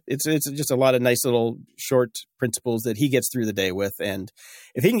like it. It's just a lot of nice little short principles that he gets through the day with. And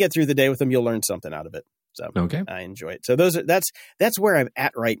if he can get through the day with them, you'll learn something out of it. So okay. I enjoy it. So that's where I'm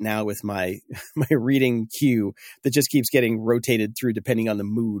at right now with my reading queue that just keeps getting rotated through depending on the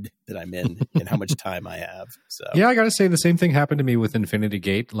mood that I'm in and how much time I have. So yeah, I got to say the same thing happened to me with Infinity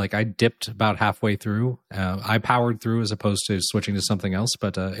Gate. Like I dipped about halfway through. I powered through as opposed to switching to something else,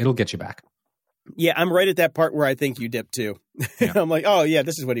 but it'll get you back. Yeah, I'm right at that part where I think you dip too. Yeah. I'm like, oh yeah,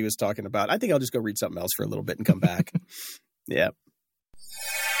 this is what he was talking about. I think I'll just go read something else for a little bit and come back. Yeah.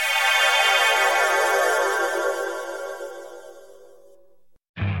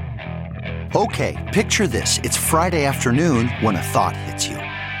 Okay, picture this. It's Friday afternoon when a thought hits you.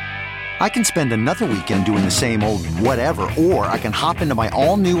 I can spend another weekend doing the same old whatever, or I can hop into my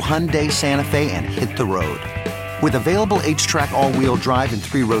all-new Hyundai Santa Fe and hit the road. With available H-Track all-wheel drive and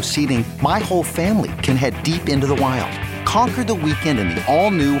 3-row seating, my whole family can head deep into the wild. Conquer the weekend in the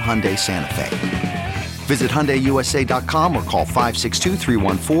all-new Hyundai Santa Fe. Visit HyundaiUSA.com or call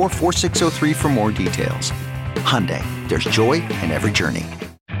 562-314-4603 for more details. Hyundai, there's joy in every journey.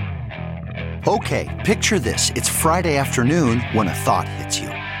 Okay, picture this. It's Friday afternoon when a thought hits you.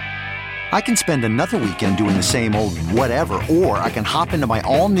 I can spend another weekend doing the same old whatever, or I can hop into my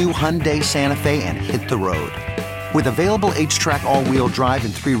all-new Hyundai Santa Fe and hit the road. With available H-Track all-wheel drive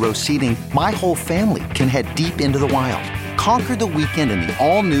and 3-row seating, my whole family can head deep into the wild. Conquer the weekend in the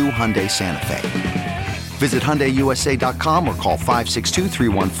all-new Hyundai Santa Fe. Visit HyundaiUSA.com or call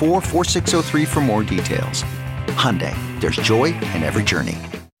 562-314-4603 for more details. Hyundai, there's joy in every journey.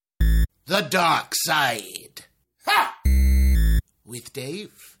 The Dark Side. Ha! With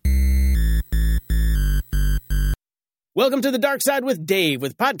Dave. Welcome to The Dark Side with Dave,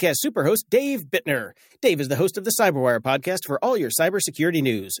 with podcast superhost Dave Bittner. Dave is the host of the Cyberwire podcast for all your cybersecurity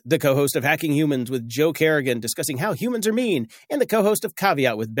news, the co-host of Hacking Humans with Joe Kerrigan discussing how humans are mean, and the co-host of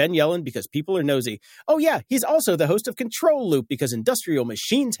Caveat with Ben Yellen because people are nosy. Oh yeah, he's also the host of Control Loop because industrial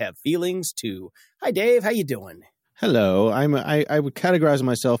machines have feelings too. Hi Dave, how you doing? Hello. I would categorize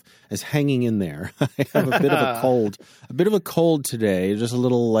myself as hanging in there. I have a bit of a cold today, just a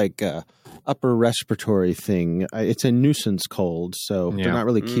little upper respiratory thing. It's a nuisance cold, so they're not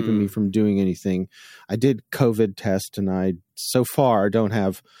really keeping me from doing anything. I did COVID test, and I so far don't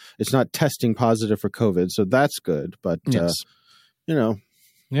have. It's not testing positive for COVID, so that's good. But yes.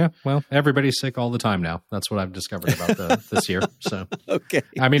 Yeah, well, everybody's sick all the time now. That's what I've discovered about this year. So, okay.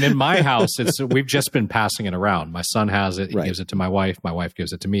 I mean, in my house, we've just been passing it around. My son has it. He gives it to my wife. My wife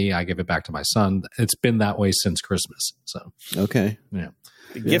gives it to me. I give it back to my son. It's been that way since Christmas. So, okay. Yeah.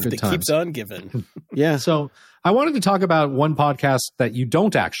 The gift that keeps on giving. Yeah. So I wanted to talk about one podcast that you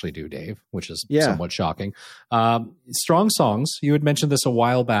don't actually do, Dave, which is somewhat shocking. Strong Songs. You had mentioned this a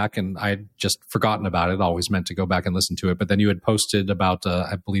while back, and I had just forgotten about it. Always meant to go back and listen to it. But then you had posted about,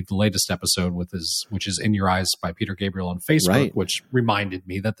 I believe, the latest episode which is In Your Eyes by Peter Gabriel on Facebook, which reminded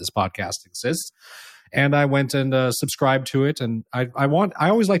me that this podcast exists. And I went and subscribed to it. And I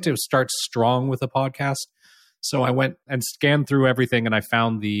always like to start strong with a podcast. So I went and scanned through everything, and I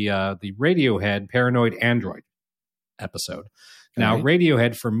found the Radiohead Paranoid Android episode. Now,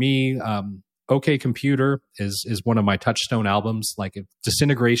 Radiohead for me, OK Computer is one of my touchstone albums. Like, if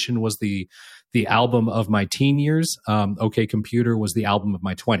Disintegration was the album of my teen years, OK Computer was the album of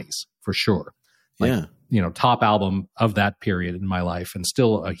my 20s for sure. Top album of that period in my life, and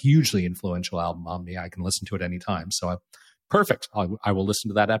still a hugely influential album on me. I can listen to it anytime. So perfect. I will listen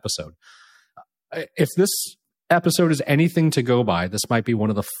to that episode. If this episode is anything to go by, this might be one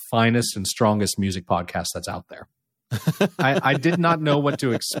of the finest and strongest music podcasts that's out there. I did not know what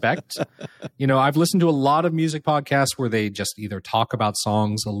to expect. I've listened to a lot of music podcasts where they just either talk about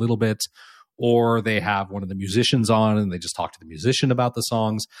songs a little bit, or they have one of the musicians on and they just talk to the musician about the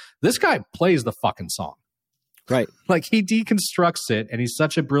songs. This guy plays the fucking song. Right. Like, he deconstructs it, and he's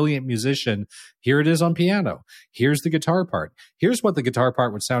such a brilliant musician. Here it is on piano. Here's the guitar part. Here's what the guitar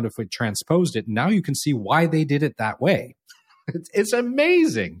part would sound if we transposed it. And now you can see why they did it that way. It's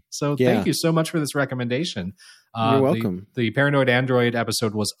amazing. So thank you so much for this recommendation. You're welcome. The Paranoid Android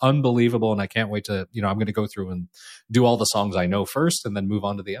episode was unbelievable, and I can't wait to, I'm going to go through and do all the songs I know first and then move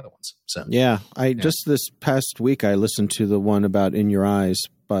on to the other ones. So just this past week, I listened to the one about In Your Eyes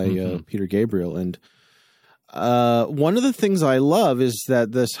by Peter Gabriel, and one of the things I love is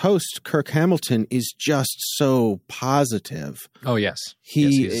that this host, Kirk Hamilton, is just so positive. Oh, yes.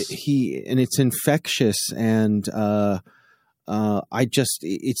 He and it's infectious, and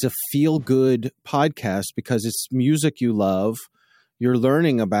it's a feel-good podcast because it's music you love. You're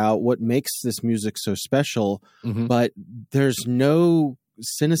learning about what makes this music so special, but there's no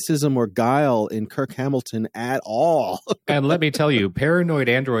cynicism or guile in Kirk Hamilton at all. And let me tell you, Paranoid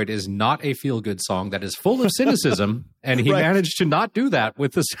Android is not a feel-good song that is full of cynicism, and he managed to not do that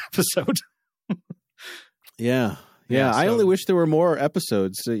with this episode. Yeah. I only wish there were more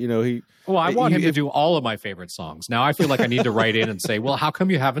episodes. I want him to do all of my favorite songs. Now I feel like I need to write in and say, well, how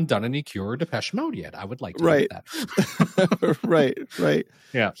come you haven't done any Cure or Depeche Mode yet? I would like to do that. Right.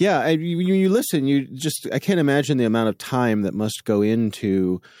 Yeah. Yeah. And you listen, I can't imagine the amount of time that must go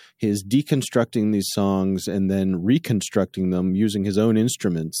into his deconstructing these songs and then reconstructing them using his own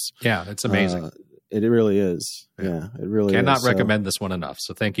instruments. Yeah, it's amazing. It really is. Yeah, it really Cannot is. recommend this one enough.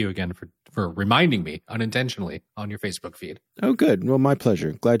 So thank you again for reminding me unintentionally on your Facebook feed. Oh, good. Well, my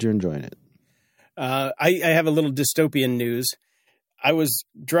pleasure. Glad you're enjoying it. I have a little dystopian news. I was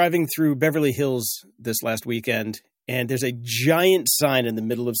driving through Beverly Hills this last weekend, and there's a giant sign in the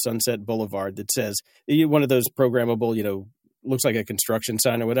middle of Sunset Boulevard that says, one of those programmable, looks like a construction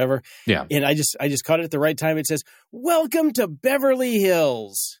sign or whatever. Yeah. And I just caught it at the right time. It says, "Welcome to Beverly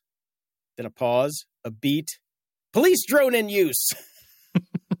Hills." Then a pause, a beat, police drone in use.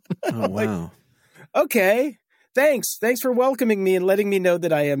 Oh, wow. Okay. Thanks for welcoming me and letting me know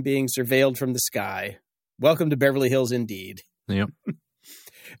that I am being surveilled from the sky. Welcome to Beverly Hills, indeed. Yep.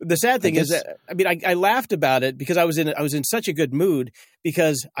 The sad thing is that, I laughed about it because I was in such a good mood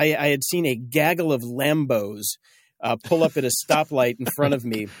because I had seen a gaggle of Lambos pull up at a stoplight in front of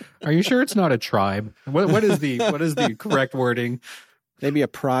me. Are you sure it's not a tribe? What is the correct wording? Maybe a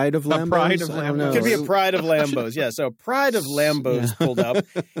pride of Lambos? A pride of Lambos. It could be a pride of Lambos, yeah. So a pride of Lambos pulled up,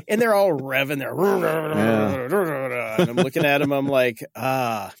 and they're all revving. They're and I'm looking at them. I'm like,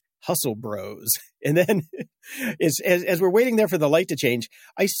 hustle bros. And then as we're waiting there for the light to change,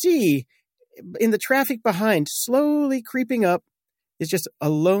 I see in the traffic behind, slowly creeping up, is just a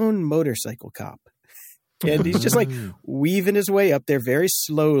lone motorcycle cop. And he's just like weaving his way up there very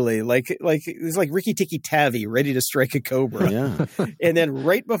slowly, like it's like Ricky Tikki Tavi ready to strike a cobra. Yeah. And then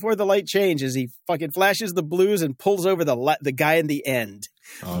right before the light changes, he fucking flashes the blues and pulls over the guy in the end.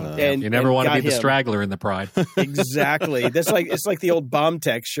 You never want to be the straggler in the pride. Exactly. It's like the old bomb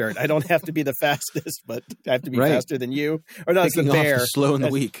tech shirt. I don't have to be the fastest, but I have to be faster than you. Or no, it's the bear. Slow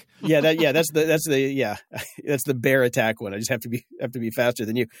and weak. That's the bear attack one. I just have to be faster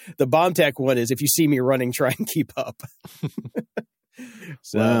than you. The bomb tech one is if you see me running, try and keep up.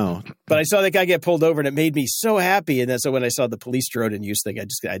 So, wow. But I saw that guy get pulled over and it made me so happy. And then so when I saw the police drone in use thing, I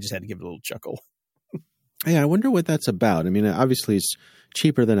just had to give it a little chuckle. Yeah, I wonder what that's about. I mean, obviously it's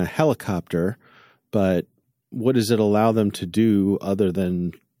cheaper than a helicopter, but what does it allow them to do other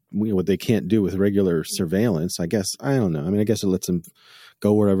than what they can't do with regular surveillance? I guess, I don't know. I mean, I guess it lets them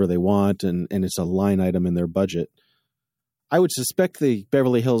go wherever they want and it's a line item in their budget. I would suspect the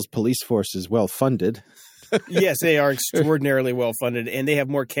Beverly Hills police force is well funded. Yes, they are extraordinarily well funded, and they have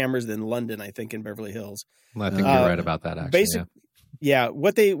more cameras than London, I think, in Beverly Hills. Well, I think you're right about that, actually. Yeah,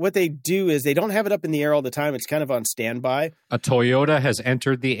 what they do is they don't have it up in the air all the time. It's kind of on standby. A Toyota has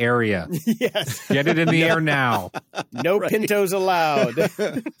entered the area. Yes. Get it in the air now. No Pintos allowed.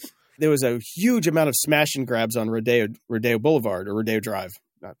 There was a huge amount of smash and grabs on Rodeo Boulevard or Rodeo Drive.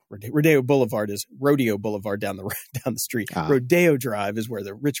 Not Rodeo Boulevard is Rodeo Boulevard down the street. Rodeo Drive is where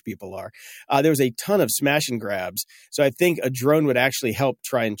the rich people are. There was a ton of smash and grabs. So I think a drone would actually help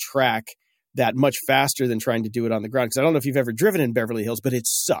try and track that much faster than trying to do it on the ground. Because I don't know if you've ever driven in Beverly Hills, but it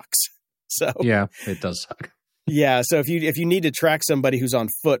sucks. So yeah, it does suck. Yeah, so if you need to track somebody who's on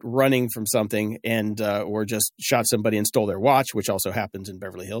foot running from something and or just shot somebody and stole their watch, which also happens in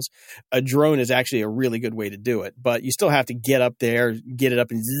Beverly Hills, a drone is actually a really good way to do it. But you still have to get up there, get it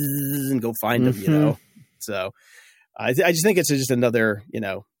up and zzz, and go find them, you know. So I just think it's just another,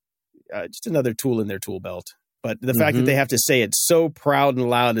 just another tool in their tool belt. But the fact that they have to say it so proud and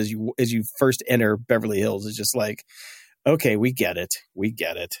loud as you first enter Beverly Hills is just like, okay, we get it. We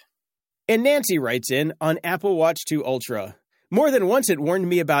get it. And Nancy writes in on Apple Watch 2 Ultra. More than once it warned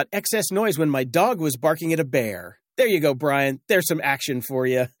me about excess noise when my dog was barking at a bear. There you go, Brian. There's some action for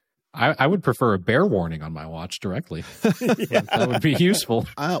you. I would prefer a bear warning on my watch directly. Yeah. That would be useful.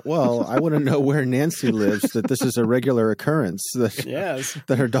 Well, I want to know where Nancy lives, that this is a regular occurrence, that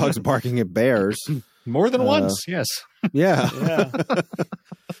her dog's barking at bears. More than once, yes. Yeah.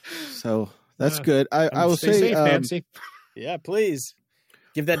 So that's good. I will say, safe, Nancy. Yeah, please.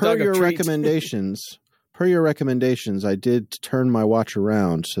 Give that per dog a your treat. Per your recommendations, I did turn my watch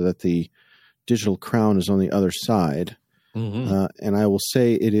around so that the digital crown is on the other side. Mm-hmm. And I will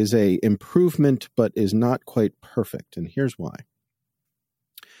say it is a improvement, but is not quite perfect. And here's why.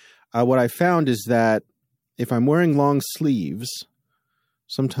 What I found is that if I'm wearing long sleeves,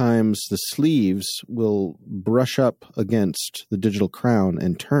 sometimes the sleeves will brush up against the digital crown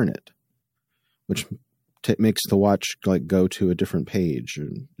and turn it, which makes the watch go to a different page.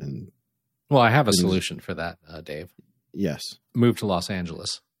 And well, I have a solution for that, Dave. Yes. Move to Los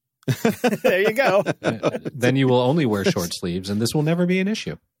Angeles. There you go. Then you will only wear short sleeves, and this will never be an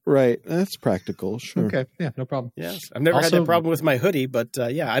issue. Right. That's practical. Sure. Okay. Yeah, no problem. Yes. I've never had that problem with my hoodie, but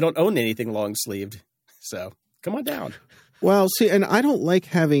I don't own anything long sleeved. So come on down. Well, see, and I don't like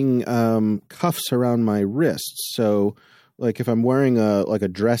having cuffs around my wrists. So like if I'm wearing a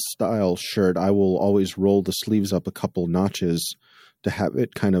dress style shirt, I will always roll the sleeves up a couple notches to have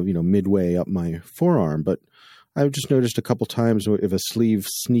it kind of, midway up my forearm. But I've just noticed a couple times if a sleeve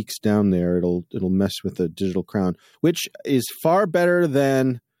sneaks down there, it'll mess with the digital crown, which is far better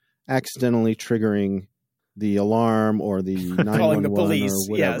than accidentally triggering the alarm or the 911 calling the police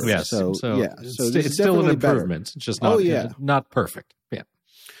or whatever. Yes. So it's still an improvement. It's just not perfect. Yeah.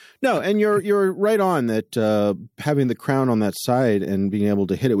 No, and you're right on that. Having the crown on that side and being able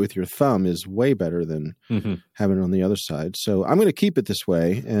to hit it with your thumb is way better than having it on the other side. So I'm going to keep it this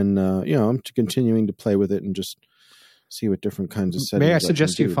way, and I'm continuing to play with it and just see what different kinds of settings. May I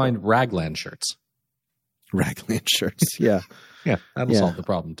suggest you find raglan shirts? Raglan shirts, yeah, yeah, that'll solve the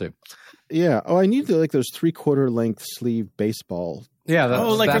problem too. Yeah. Oh, I need those 3/4 length sleeve baseball. Yeah,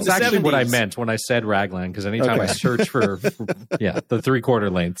 that's actually 70s. what I meant when I said raglan, because anytime I search for the 3/4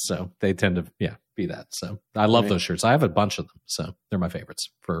 length, so they tend to be that. So I love those shirts. I have a bunch of them, so they're my favorites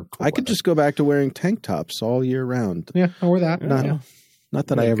for cool I could just go back to wearing tank tops all year round. Yeah, or that. Not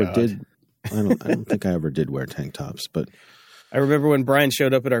that I ever did. I don't think I ever did wear tank tops, but I remember when Brian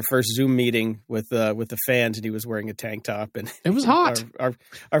showed up at our first Zoom meeting with the fans, and he was wearing a tank top, and it was hot. Our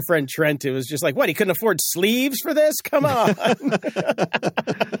friend Trent, it was just like, what? He couldn't afford sleeves for this? Come on!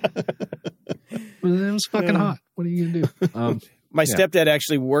 was fucking hot. What are you going to do? My stepdad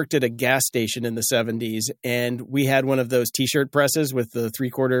actually worked at a gas station in the 70s, and we had one of those T-shirt presses with the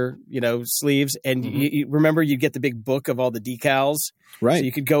 3/4, sleeves. And you remember, you get the big book of all the decals, right? So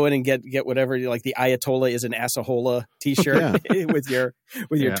you could go in and get whatever, like the Ayatollah is an Assahola T-shirt with your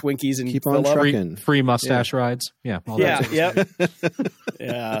Twinkies and keep on trucking. Free mustache rides, That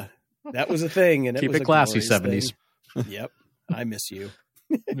was a thing, and keep it classy. 70s. Yep, I miss you.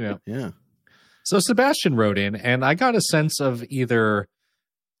 Yeah. So Sebastian wrote in, and I got a sense of either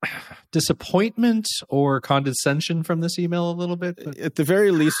disappointment or condescension from this email a little bit. At the very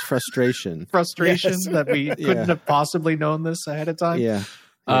least, frustration. That we couldn't have possibly known this ahead of time. Yeah.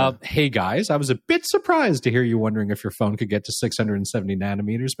 Hey guys, I was a bit surprised to hear you wondering if your phone could get to 670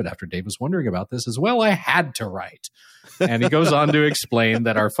 nanometers, but after Dave was wondering about this as well, I had to write. And he goes on to explain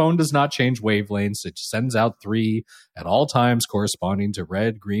that our phone does not change wavelengths. It sends out 3 at all times corresponding to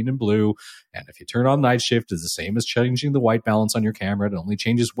red, green, and blue. And if you turn on night shift, it's the same as changing the white balance on your camera. It only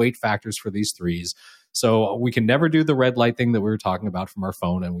changes weight factors for these 3s. So we can never do the red light thing that we were talking about from our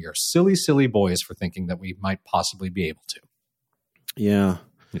phone. And we are silly, silly boys for thinking that we might possibly be able to. Yeah.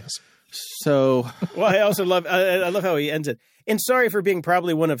 Yes. So, well, I also love how he ends it. And sorry for being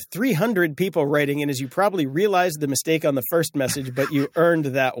probably one of 300 people writing in, as you probably realized the mistake on the first message, but you eurned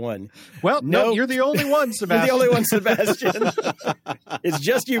that one. Well, no, you're the only one, Sebastian. You're the only one, Sebastian. It's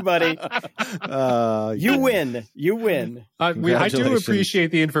just you, buddy. You win. You win. I do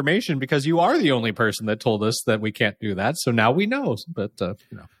appreciate the information because you are the only person that told us that we can't do that. So now we know. But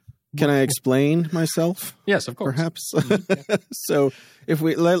Can I explain myself? Yes, of course. Perhaps. So if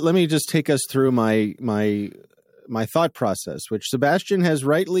we let me just take us through my thought process, which Sebastian has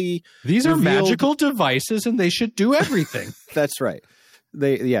rightly These are revealed. magical devices and they should do everything. That's right.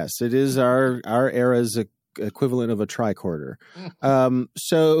 Yes, it is our era's equivalent of a tricorder.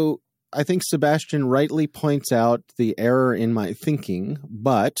 So I think Sebastian rightly points out the error in my thinking,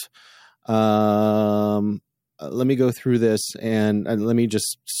 but let me go through this and let me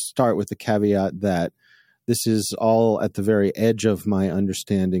just start with the caveat that this is all at the very edge of my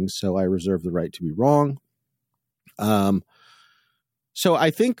understanding, so I reserve the right to be wrong. So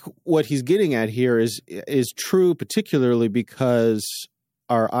I think what he's getting at here is true, particularly because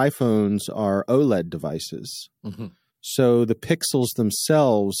our iPhones are OLED devices. Mm-hmm. So the pixels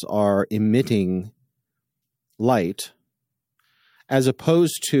themselves are emitting light, as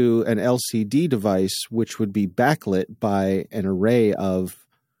opposed to an LCD device, which would be backlit by an array of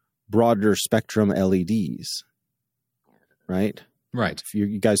broader spectrum LEDs. Right? Right.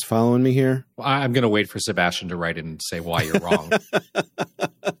 You guys following me here? Well, I'm going to wait for Sebastian to write in and say why you're wrong.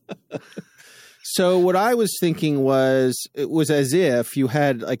 So what I was thinking was, it was as if you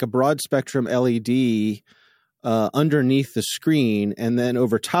had like a broad spectrum LED underneath the screen, and then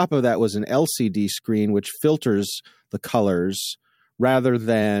over top of that was an LCD screen which filters the colors rather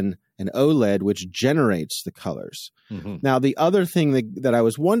than an OLED which generates the colors. Mm-hmm. Now, the other thing that I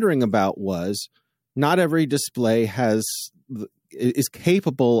was wondering about was not every display is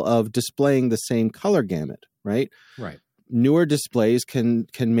capable of displaying the same color gamut, right? Right. Newer displays can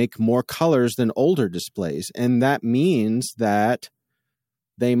make more colors than older displays, and that means that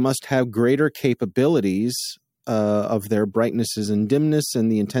they must have greater capabilities of their brightnesses and dimness and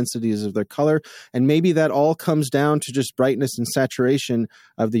the intensities of their color. And maybe that all comes down to just brightness and saturation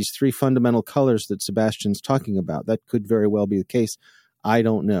of these 3 fundamental colors that Sebastian's talking about. That could very well be the case. I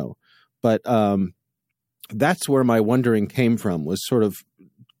don't know. But that's where my wondering came from, was sort of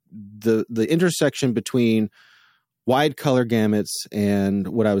the intersection between wide color gamuts and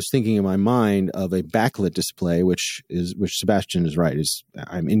what I was thinking in my mind of a backlit display, which Sebastian is right.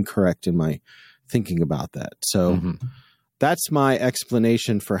 I'm incorrect in my thinking about that. So that's my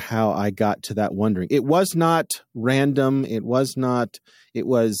explanation for how I got to that wondering. It was not random. It was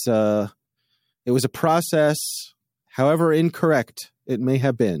a process, however incorrect it may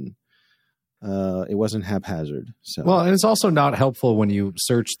have been. It wasn't haphazard. So. Well, and it's also not helpful when you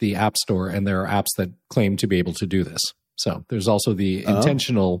search the App Store and there are apps that claim to be able to do this. So there's also the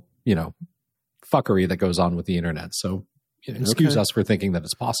intentional, fuckery that goes on with the internet. So excuse us for thinking that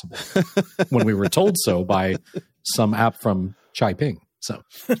it's possible when we were told so by some app from Chai-Ping. So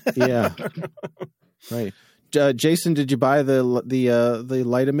yeah, right. Jason, did you buy the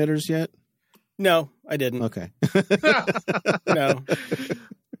light emitters yet? No, I didn't. Okay. No.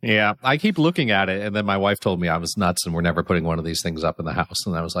 Yeah, I keep looking at it, and then my wife told me I was nuts and we're never putting one of these things up in the house.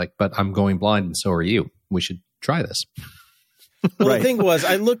 And I was like, but I'm going blind and so are you. We should try this. Well, right. The thing was,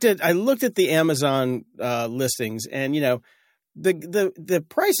 I looked at the Amazon listings, and the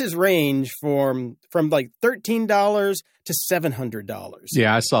prices range from like $13 to $700.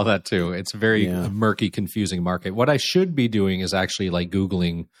 Yeah, I saw that too. It's a very murky, confusing market. What I should be doing is actually like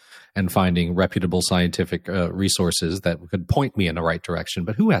Googling and finding reputable scientific resources that could point me in the right direction.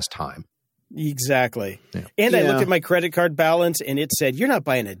 But who has time? Exactly. Yeah. And I looked at my credit card balance and it said, "You're not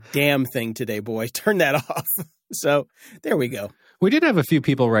buying a damn thing today, boy. Turn that off." So there we go. We did have a few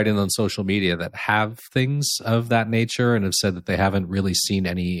people write in on social media that have things of that nature and have said that they haven't really seen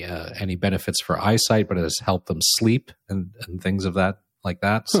any benefits for eyesight, but it has helped them sleep and things of that like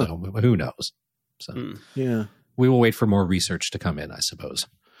that. So who knows? So we will wait for more research to come in, I suppose.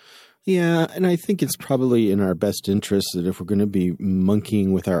 Yeah, and I think it's probably in our best interest that if we're going to be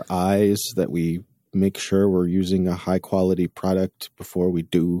monkeying with our eyes, that we make sure we're using a high-quality product before we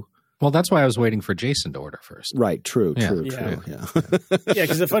do. Well, that's why I was waiting for Jason to order first. Right, true. Yeah,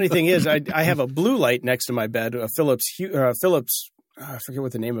 because the funny thing is I have a blue light next to my bed, a Philips, I forget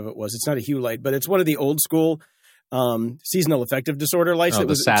what the name of it was. It's not a Hue light, but it's one of the old school seasonal affective disorder lights. Oh,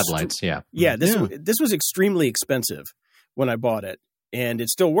 the SAD lights, yeah. Yeah, this was extremely expensive when I bought it. And it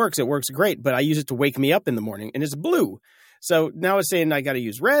still works. It works great, but I use it to wake me up in the morning, and it's blue. So now it's saying I got to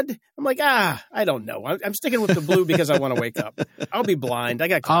use red. I'm like, I don't know. I'm sticking with the blue because I want to wake up. I'll be blind. I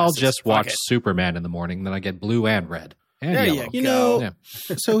got glasses. I'll just watch Superman in the morning, then I get blue and red. And there yellow. you go. Yeah.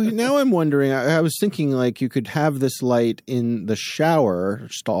 So now I'm wondering, I was thinking like you could have this light in the shower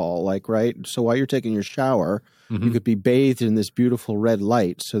stall, like, right? So while you're taking your shower, you could be bathed in this beautiful red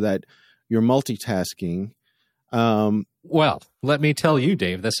light so that you're multitasking. Well, let me tell you,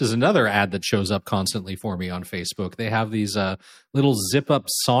 Dave, this is another ad that shows up constantly for me on Facebook. They have these little zip-up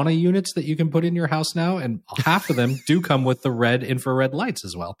sauna units that you can put in your house now, and half of them do come with the red infrared lights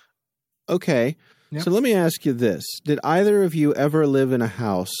as well. Okay. Yep. So let me ask you this. Did either of you ever live in a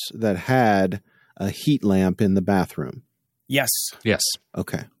house that had a heat lamp in the bathroom? Yes. Yes.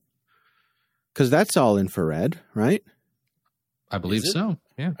 Okay. Because that's all infrared, right? I believe so.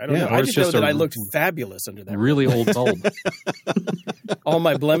 Yeah. I don't know. I just know that I looked fabulous under that. Really old bulb. All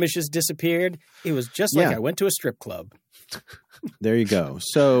my blemishes disappeared. It was just like I went to a strip club. There you go.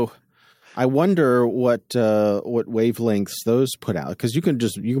 So I wonder what wavelengths those put out, because you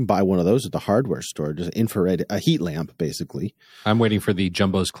can buy one of those at the hardware store, just infrared, a heat lamp, basically. I'm waiting for the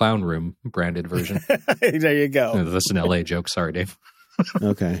Jumbo's Clown Room branded version. There you go. That's an LA joke. Sorry, Dave.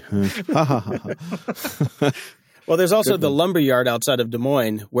 Okay. Well, there's also the lumberyard outside of Des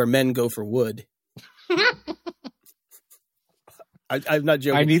Moines where men go for wood. I'm not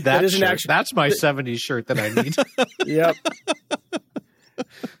joking. I need that shirt. That's my 70s shirt that I need. Yep.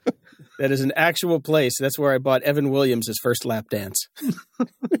 That is an actual place. That's where I bought Evan Williams' first lap dance.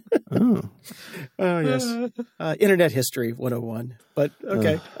 Oh, yes. Internet history 101. But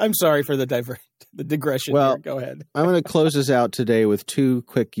okay, I'm sorry for the digression. Well, here. Go ahead. I'm going to close this out today with two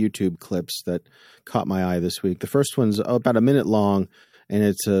quick YouTube clips that caught my eye this week. The first one's about a minute long, and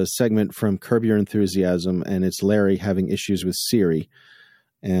it's a segment from Curb Your Enthusiasm, and it's Larry having issues with Siri.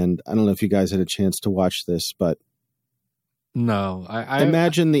 And I don't know if you guys had a chance to watch this, but no. I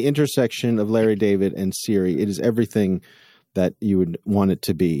imagine the intersection of Larry David and Siri. It is everything that you would want it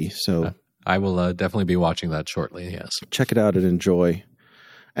to be. So I will definitely be watching that shortly, yes. Check it out and enjoy.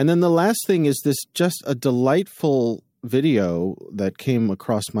 And then the last thing is this just a delightful video that came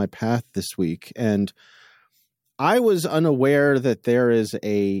across my path this week. And I was unaware that there is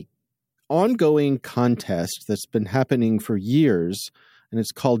a ongoing contest that's been happening for years, and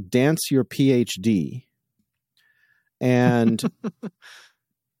it's called Dance Your PhD. And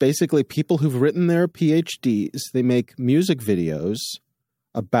basically people who've written their PhDs, they make music videos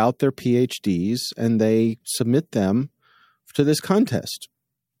about their PhDs and they submit them to this contest.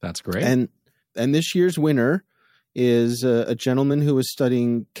 That's great. And this year's winner is a gentleman who was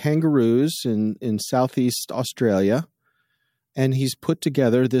studying kangaroos in Southeast Australia. And he's put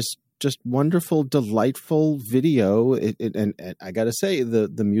together this just wonderful, delightful video. And I got to say,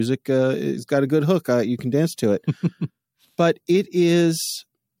 the music has got a good hook. You can dance to it. But it is,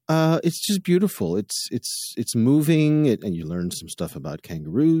 it's just beautiful. It's moving, and you learn some stuff about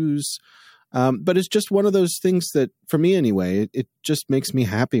kangaroos. But it's just one of those things that, for me anyway, it just makes me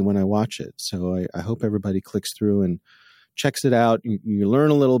happy when I watch it. So I hope everybody clicks through and checks it out. You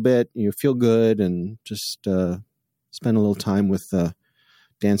learn a little bit, you feel good, and just spend a little time with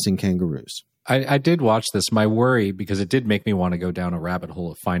dancing kangaroos. I did watch this. My worry, because it did make me want to go down a rabbit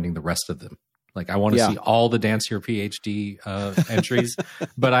hole of finding the rest of them. Like, I want to see all the Dance Your PhD entries,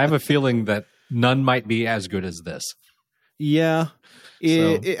 but I have a feeling that none might be as good as this. Yeah.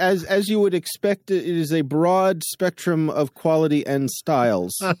 As you would expect, it is a broad spectrum of quality and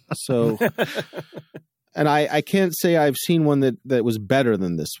styles. So And I can't say I've seen one that was better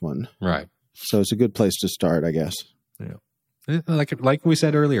than this one. Right. So it's a good place to start, I guess. Yeah. Like we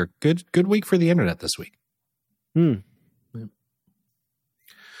said earlier, good week for the internet this week. Yeah.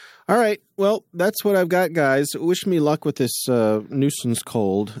 All right. Well, that's what I've got, guys. Wish me luck with this nuisance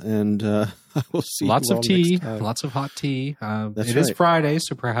cold, and I will see Lots you of all tea, next time. lots of hot tea. That's it is right. Friday,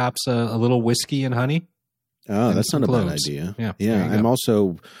 so perhaps a little whiskey and honey. Oh, and that's not a bad cloves. idea. Yeah, Yeah. there you I'm go.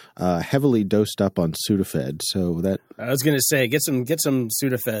 also heavily dosed up on Sudafed, so that I was going to say, get some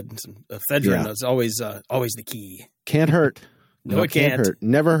Sudafed, some ephedrine. Yeah. That's always the key. can't hurt. No, it can't. hurt.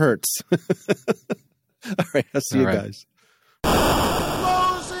 Never hurts. All right. I'll see All you right. guys.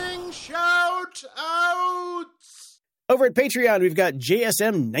 Closing shout outs. Over at Patreon, we've got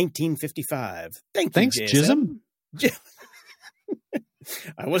JSM 1955. Thanks, JSM. Jism.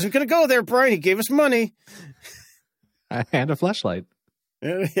 I wasn't going to go there, Brian. He gave us money. And a fleshlight.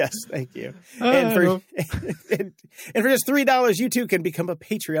 Yes, thank you. I And for know. and for just $3, you too can become a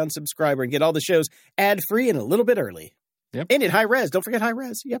Patreon subscriber and get all the shows ad-free and a little bit early. Yep. And in high res. Don't forget high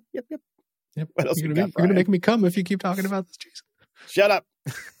res. Yep. Yep. What else You're we gonna got, you're gonna Brian? make me come if you keep talking about this, Jason. Shut up.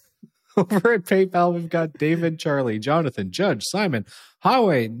 Over at PayPal, we've got David, Charlie, Jonathan, Judge, Simon,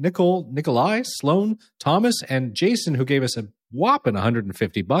 Highway, Nikolai, Sloan, Thomas, and Jason, who gave us a whopping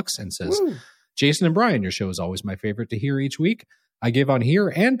 $150 and says, Woo. Jason and Brian, your show is always my favorite to hear each week. I give on here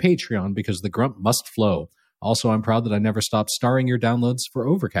and Patreon because the grump must flow. Also, I'm proud that I never stopped starring your downloads for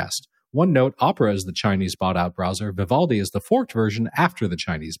Overcast. One note, Opera is the Chinese bought-out browser. Vivaldi is the forked version after the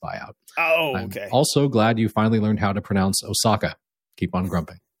Chinese buyout. Oh, I'm okay. also glad you finally learned how to pronounce Osaka. Keep on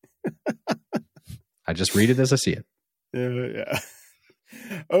grumping. I just read it as I see it. Yeah.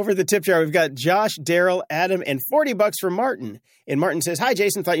 Over the tip jar, we've got Josh, Daryl, Adam, and $40 for Martin. And Martin says, hi,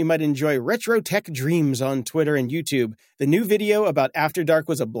 Jason. Thought you might enjoy Retro Tech Dreams on Twitter and YouTube. The new video about After Dark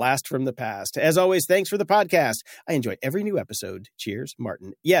was a blast from the past. As always, thanks for the podcast. I enjoy every new episode. Cheers,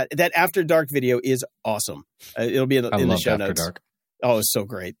 Martin. Yeah, that After Dark video is awesome. It'll be in the loved show After notes. Dark. Oh, it's so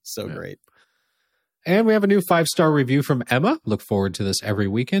great. So Yeah. great. And we have a new 5-star review from Emma. Look forward to this every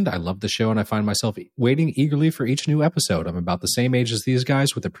weekend. I love the show and I find myself waiting eagerly for each new episode. I'm about the same age as these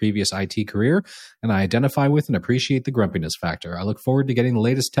guys with a previous IT career, and I identify with and appreciate the grumpiness factor. I look forward to getting the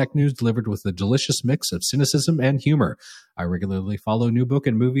latest tech news delivered with a delicious mix of cynicism and humor. I regularly follow new book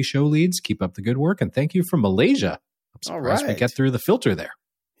and movie show leads. Keep up the good work, and thank you from Malaysia. I'm surprised we right. get through the filter there.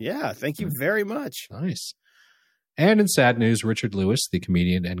 Yeah, thank you very much. Nice. And in sad news, Richard Lewis, the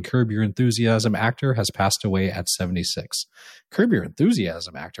comedian and Curb Your Enthusiasm actor, has passed away at 76. Curb Your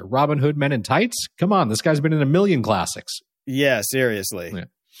Enthusiasm actor, Robin Hood Men in Tights? Come on, this guy's been in a million classics. Yeah, seriously. Yeah.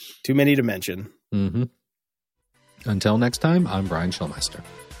 Too many to mention. Mm-hmm. Until next time, I'm Brian Schellmeister.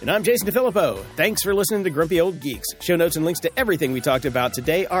 And I'm Jason DeFilippo. Thanks for listening to Grumpy Old Geeks. Show notes and links to everything we talked about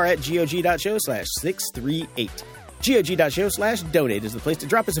today are at gog.show/638. GOG.show/donate is the place to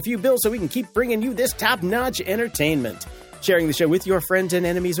drop us a few bills so we can keep bringing you this top-notch entertainment. Sharing the show with your friends and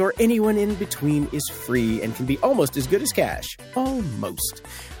enemies or anyone in between is free and can be almost as good as cash. Almost.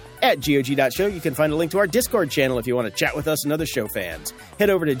 At GOG.show, you can find a link to our Discord channel if you want to chat with us and other show fans. Head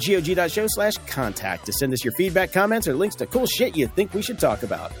over to GOG.show/contact to send us your feedback, comments, or links to cool shit you think we should talk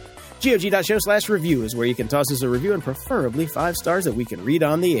about. GOG.show/review is where you can toss us a review and preferably 5 stars that we can read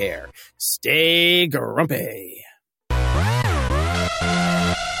on the air. Stay grumpy.